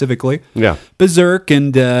manga specifically. Yeah. Berserk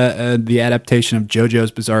and the adaptation of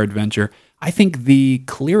JoJo's Bizarre Adventure. I think the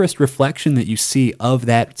clearest reflection that you see of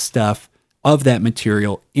that stuff, of that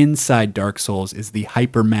material inside Dark Souls is the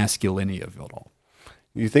hyper-masculinity of it all.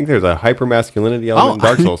 You think there's a hyper-masculinity element in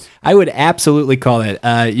Dark Souls? I would absolutely call that.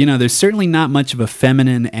 There's certainly not much of a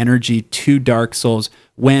feminine energy to Dark Souls.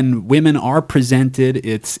 When women are presented,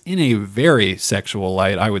 it's in a very sexual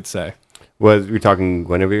light, I would say. Was we talking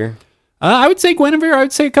Guinevere? I would say Guinevere. I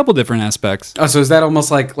would say a couple different aspects. Oh, so is that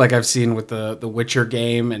almost like I've seen with the Witcher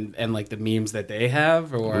game and like the memes that they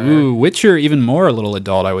have? Or Ooh, Witcher, even more a little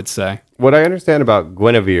adult, I would say. What I understand about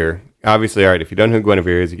Guinevere, obviously, all right, if you don't know who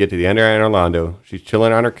Guinevere is, you get to the end of Anne Orlando. She's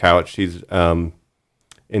chilling on her couch. She's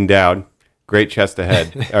endowed. Great chest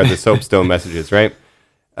ahead, are the soapstone messages, right?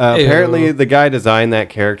 Apparently, the guy designed that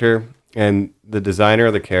character, and the designer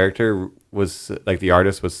of the character was, like, the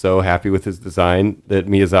artist was so happy with his design that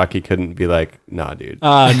Miyazaki couldn't be like, nah, dude.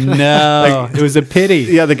 Oh, no. It was a pity.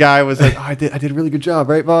 Yeah, the guy was like, oh, I did a really good job,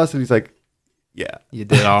 right, boss? And he's like, yeah. You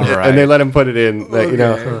did all right. And they let him put it in, like, you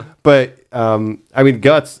know. But I mean,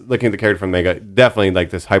 Guts, looking at the character from Mega, definitely like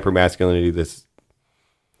this hyper masculinity.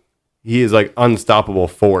 He is like unstoppable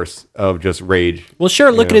force of just rage. Well,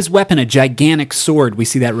 sure. Look at his weapon, a gigantic sword. We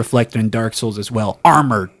see that reflected in Dark Souls as well.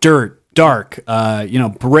 Armor, dirt, dark,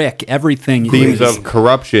 brick, everything. Themes of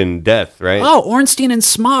corruption, death, right? Oh, Ornstein and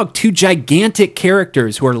Smog, two gigantic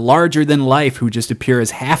characters who are larger than life, who just appear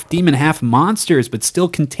as half demon, half monsters, but still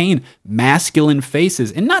contain masculine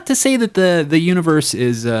faces. And not to say that the universe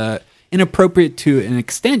is inappropriate to an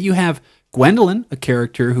extent. You have Gwendolyn, a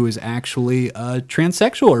character who is actually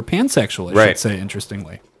transsexual or pansexual, I should say,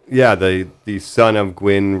 interestingly. Yeah, the son of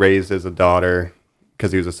Gwyn raised as a daughter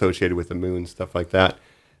because he was associated with the moon, stuff like that.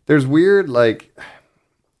 There's weird, like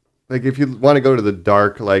if you want to go to the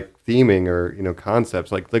dark, like, theming or,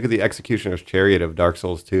 concepts, like, look at the Executioner's Chariot of Dark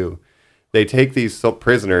Souls 2. They take these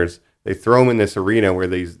prisoners, they throw them in this arena where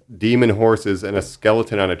these demon horses and a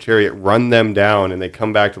skeleton on a chariot run them down, and they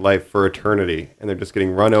come back to life for eternity, and they're just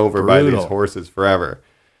getting run over by these horses forever.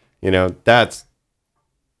 That's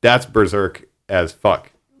Berserk as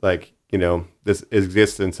fuck. Like, this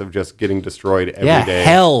existence of just getting destroyed every day.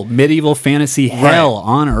 Hell, medieval fantasy hell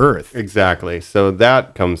on Earth. Exactly. So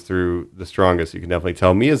that comes through the strongest. You can definitely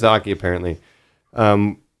tell. Miyazaki apparently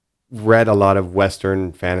read a lot of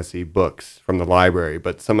Western fantasy books from the library,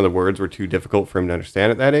 but some of the words were too difficult for him to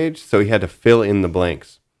understand at that age, so he had to fill in the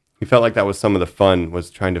blanks. He felt like that was some of the fun,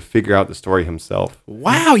 was trying to figure out the story himself.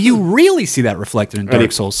 Wow, you really see that reflected in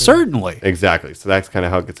Dark Souls, certainly. Exactly. So that's kind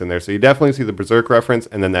of how it gets in there. So you definitely see the Berserk reference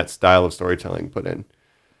and then that style of storytelling put in.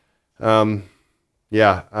 JoJo,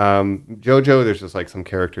 there's just like some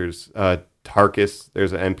characters. Tarkus,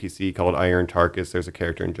 there's an NPC called Iron Tarkus. There's a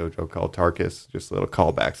character in JoJo called Tarkus. Just little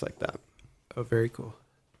callbacks like that. Oh, very cool.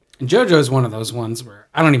 And JoJo is one of those ones where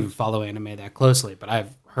I don't even follow anime that closely, but I've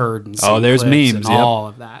heard and seen there's clips memes, and all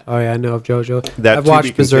of that. Oh, yeah, I know of JoJo. That I've to watched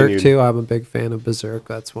be Berserk, continued. too. I'm a big fan of Berserk.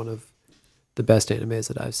 That's one of the best animes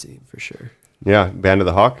that I've seen, for sure. Yeah, Band of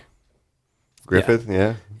the Hawk. Griffith,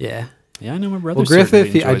 yeah. Yeah. Yeah, I know my brother. Well, Griffith,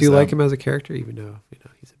 certainly I do enjoys like them. him as a character, even though,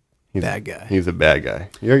 bad guy. He's a bad guy.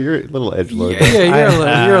 You're a little edgelord.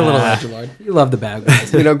 Yeah, you're a little edgelord. You love the bad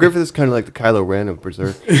guys. You know, Griffith is kind of like the Kylo Ren of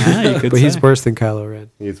Berserk. Yeah, you could But he's say. worse than Kylo Ren.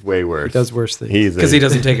 He's way worse. He does worse things. Because he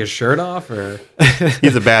doesn't take his shirt off, or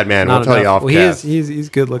He's a bad man. We'll Not tell you enough. off Well, cast. he's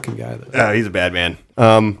a good looking guy though. He's a bad man.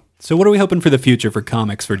 So what are we hoping for the future for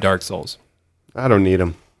comics for Dark Souls? I don't need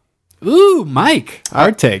him. Ooh, Mike,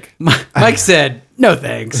 hard take. Mike said, "No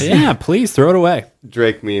thanks." Yeah, please throw it away.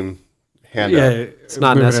 Drake meme. Hand Yeah, up. It's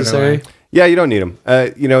not necessary. Yeah, you don't need him.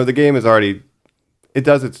 You know, the game is already, it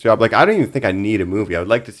does its job. Like, I don't even think I need a movie. I would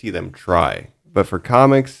like to see them try. But for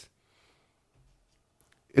comics,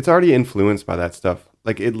 it's already influenced by that stuff.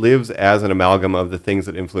 Like, it lives as an amalgam of the things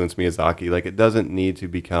that influence Miyazaki. Like, it doesn't need to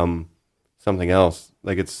become something else.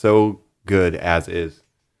 Like, it's so good as is.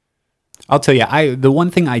 I'll tell you, the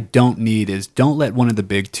one thing I don't need is don't let one of the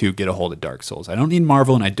big two get a hold of Dark Souls. I don't need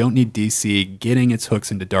Marvel and I don't need DC getting its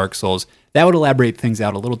hooks into Dark Souls. That would elaborate things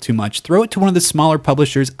out a little too much. Throw it to one of the smaller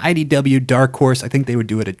publishers, IDW, Dark Horse. I think they would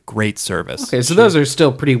do it a great service. Okay, so those are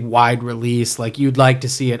still pretty wide release. Like you'd like to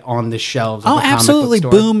see it on the shelves. Of Oh, the comic absolutely.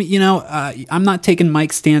 book store. Boom. You know, I'm not taking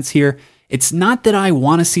Mike's stance here. It's not that I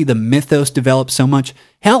want to see the mythos develop so much.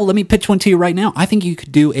 Hell, let me pitch one to you right now. I think you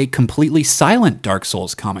could do a completely silent Dark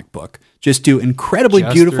Souls comic book. Just do incredibly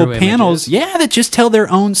Just beautiful through panels. images? Yeah, that just tell their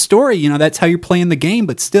own story. You know, that's how you're playing the game.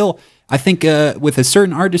 But still, I think with a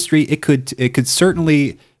certain artistry, it could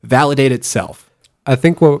certainly validate itself. I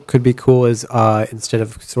think what could be cool is instead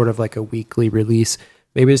of sort of like a weekly release,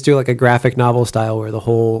 maybe just do like a graphic novel style where the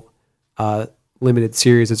whole limited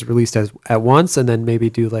series is released at once, and then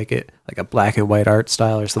maybe do like a black and white art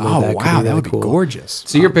style or something Oh, like that. Could wow, be that really would be cool. gorgeous.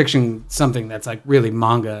 So you're picturing something that's like really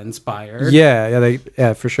manga inspired.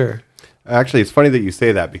 Yeah, for sure. Actually, it's funny that you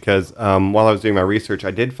say that because while I was doing my research,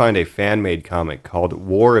 I did find a fan-made comic called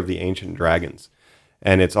War of the Ancient Dragons.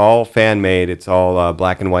 And it's all fan-made. It's all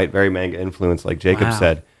black and white, very manga influenced, like Jacob Wow.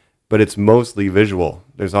 said. But it's mostly visual.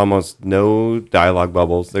 There's almost no dialogue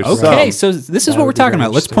bubbles. There's Okay, some. so this is That what we're would be talking very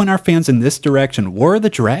about. Let's interesting. point our fans in this direction. War of the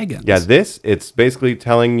Dragons. Yeah, it's basically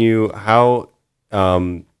telling you how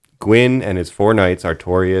Gwyn and his four knights,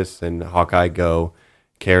 Artorias and Hawkeye go,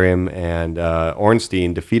 Karim and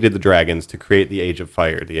Ornstein defeated the dragons to create the Age of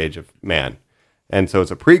Fire, the Age of Man. And so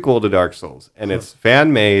it's a prequel to Dark Souls. And it's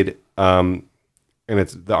fan-made, and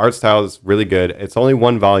the art style is really good. It's only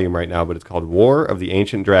one volume right now, but it's called War of the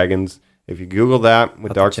Ancient Dragons. If you Google that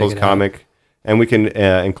with Dark check Souls it out. comic, and we can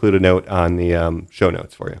include a note on the show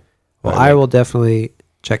notes for you. Well, I will definitely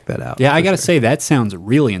check that out. Yeah, I for got to sure. say, that sounds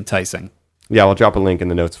really enticing. Yeah, I'll drop a link in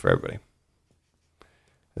the notes for everybody.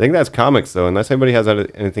 I think that's comics, though, unless anybody has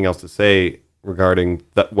anything else to say regarding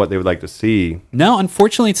what they would like to see. No,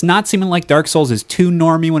 unfortunately, it's not seeming like Dark Souls is too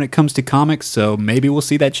normie when it comes to comics, so maybe we'll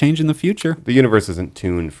see that change in the future. The universe isn't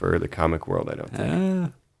tuned for the comic world, I don't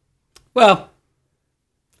think. Well,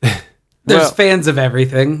 there's fans of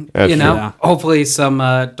everything, That's you know. true. Yeah. Hopefully, some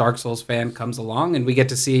Dark Souls fan comes along and we get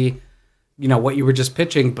to see, you know, what you were just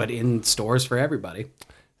pitching, but in stores for everybody.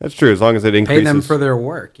 That's true, as long as it Pay increases. them for their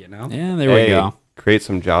work, you know. Yeah, there we go. Create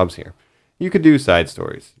some jobs here. You could do side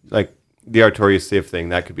stories, like the Artorias Sif thing.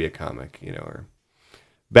 That could be a comic, you know, or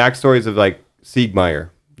backstories of like Siegmeyer,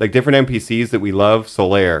 like different NPCs that we love.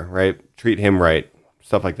 Solaire, right? Treat him right.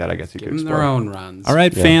 Stuff like that. I guess you Give could them explore. their own runs. All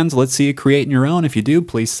right, fans, let's see you creating your own. If you do,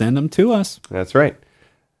 please send them to us. That's right.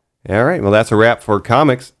 All right. Well, that's a wrap for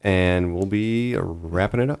comics, and we'll be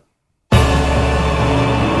wrapping it up.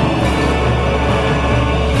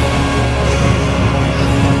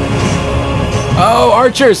 Oh,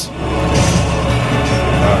 archers! There's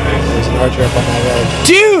an archer up on my leg.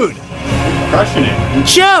 Dude! Crushing it.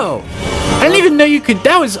 Joe! I didn't even know you could.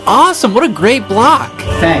 That was awesome. What a great block.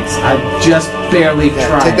 Thanks, I just barely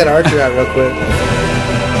tried. Take that archer out real quick.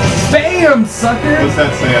 Bam, sucker! What's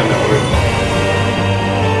that saying?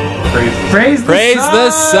 Crazy. Praise Praise the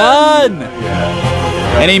sun!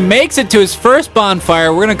 And he makes it to his first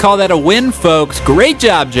bonfire. We're going to call that a win, folks. Great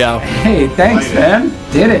job, Joe. Hey, thanks, man.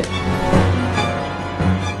 Did it.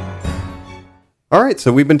 All right,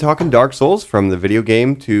 so we've been talking Dark Souls, from the video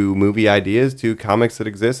game to movie ideas to comics that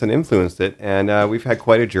exist and influenced it, and we've had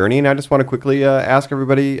quite a journey. And I just want to quickly ask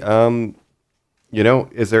everybody, you know,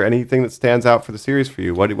 is there anything that stands out for the series for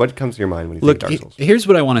you? What comes to your mind when you Look, think Dark Souls? here's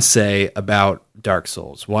what I want to say about Dark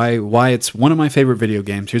Souls. Why it's one of my favorite video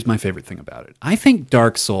games. Here's my favorite thing about it. I think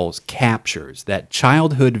Dark Souls captures that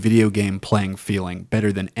childhood video game playing feeling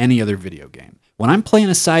better than any other video game. When I'm playing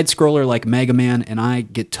a side scroller like Mega Man and I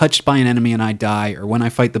get touched by an enemy and I die, or when I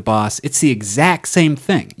fight the boss, it's the exact same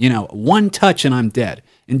thing. You know, one touch and I'm dead.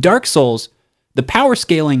 In Dark Souls, the power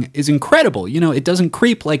scaling is incredible. You know, it doesn't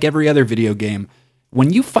creep like every other video game.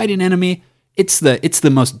 When you fight an enemy, It's the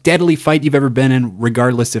most deadly fight you've ever been in,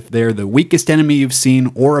 regardless if they're the weakest enemy you've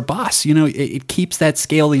seen or a boss. You know, it keeps that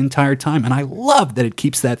scale the entire time, and I love that it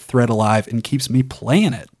keeps that thread alive and keeps me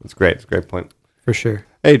playing it. That's great. It's a great point. For sure.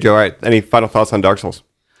 Hey, Joe, all right. Any final thoughts on Dark Souls?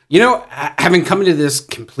 You know, having come into this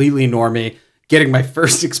completely normie, getting my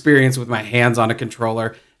first experience with my hands on a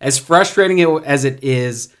controller, as frustrating as it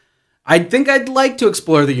is, I think I'd like to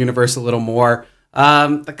explore the universe a little more.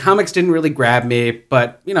 The comics didn't really grab me,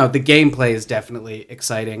 but, you know, the gameplay is definitely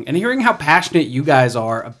exciting. And hearing how passionate you guys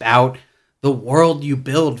are about the world you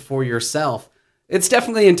build for yourself, it's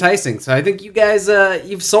definitely enticing. So I think you guys,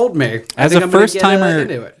 you've sold me. As a first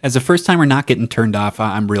timer not getting turned off,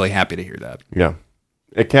 I'm really happy to hear that. Yeah.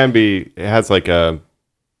 It has like a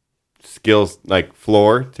skills like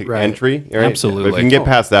floor to entry. Right? Absolutely. But if you can get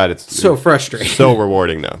past that, it's so frustrating. So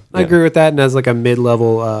rewarding though. I agree with that. And as like a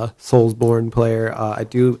mid-level Soulsborne player, I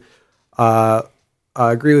do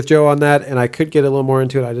agree with Joe on that. And I could get a little more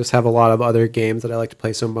into it. I just have a lot of other games that I like to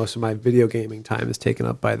play. So most of my video gaming time is taken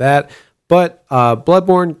up by that. But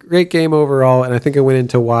Bloodborne, great game overall. And I think I went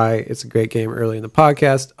into why it's a great game early in the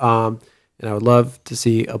podcast. And I would love to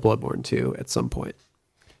see a Bloodborne 2 at some point.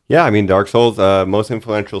 Yeah, I mean, Dark Souls, most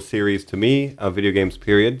influential series to me of video games,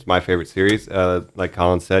 period. It's my favorite series. Like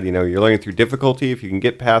Colin said, you know, you're learning through difficulty. If you can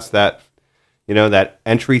get past that, you know, that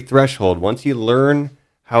entry threshold, once you learn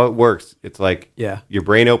how it works, it's like your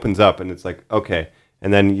brain opens up and it's like, okay.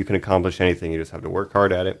 And then you can accomplish anything. You just have to work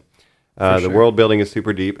hard at it. The world building is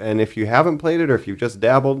super deep. And if you haven't played it or if you've just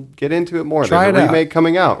dabbled, get into it more. Try There's a it remake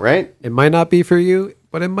coming out, right? It might not be for you,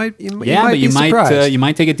 but it might. You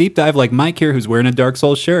might take a deep dive like Mike here, who's wearing a Dark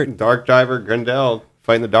Souls shirt. Dark Diver Grendel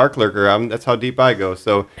fighting the Dark Lurker. That's how deep I go.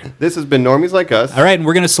 So this has been Normies Like Us. All right, and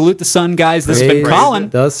we're gonna salute the sun, guys. This has been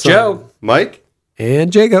Colin, Joe, Mike,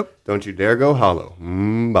 and Jacob. Don't you dare go hollow.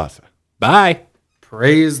 Mbasa. Bye.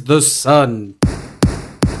 Praise the sun.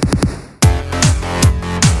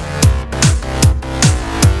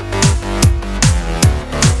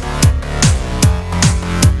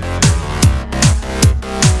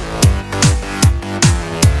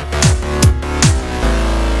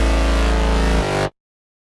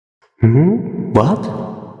 What?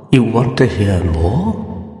 You want to hear more?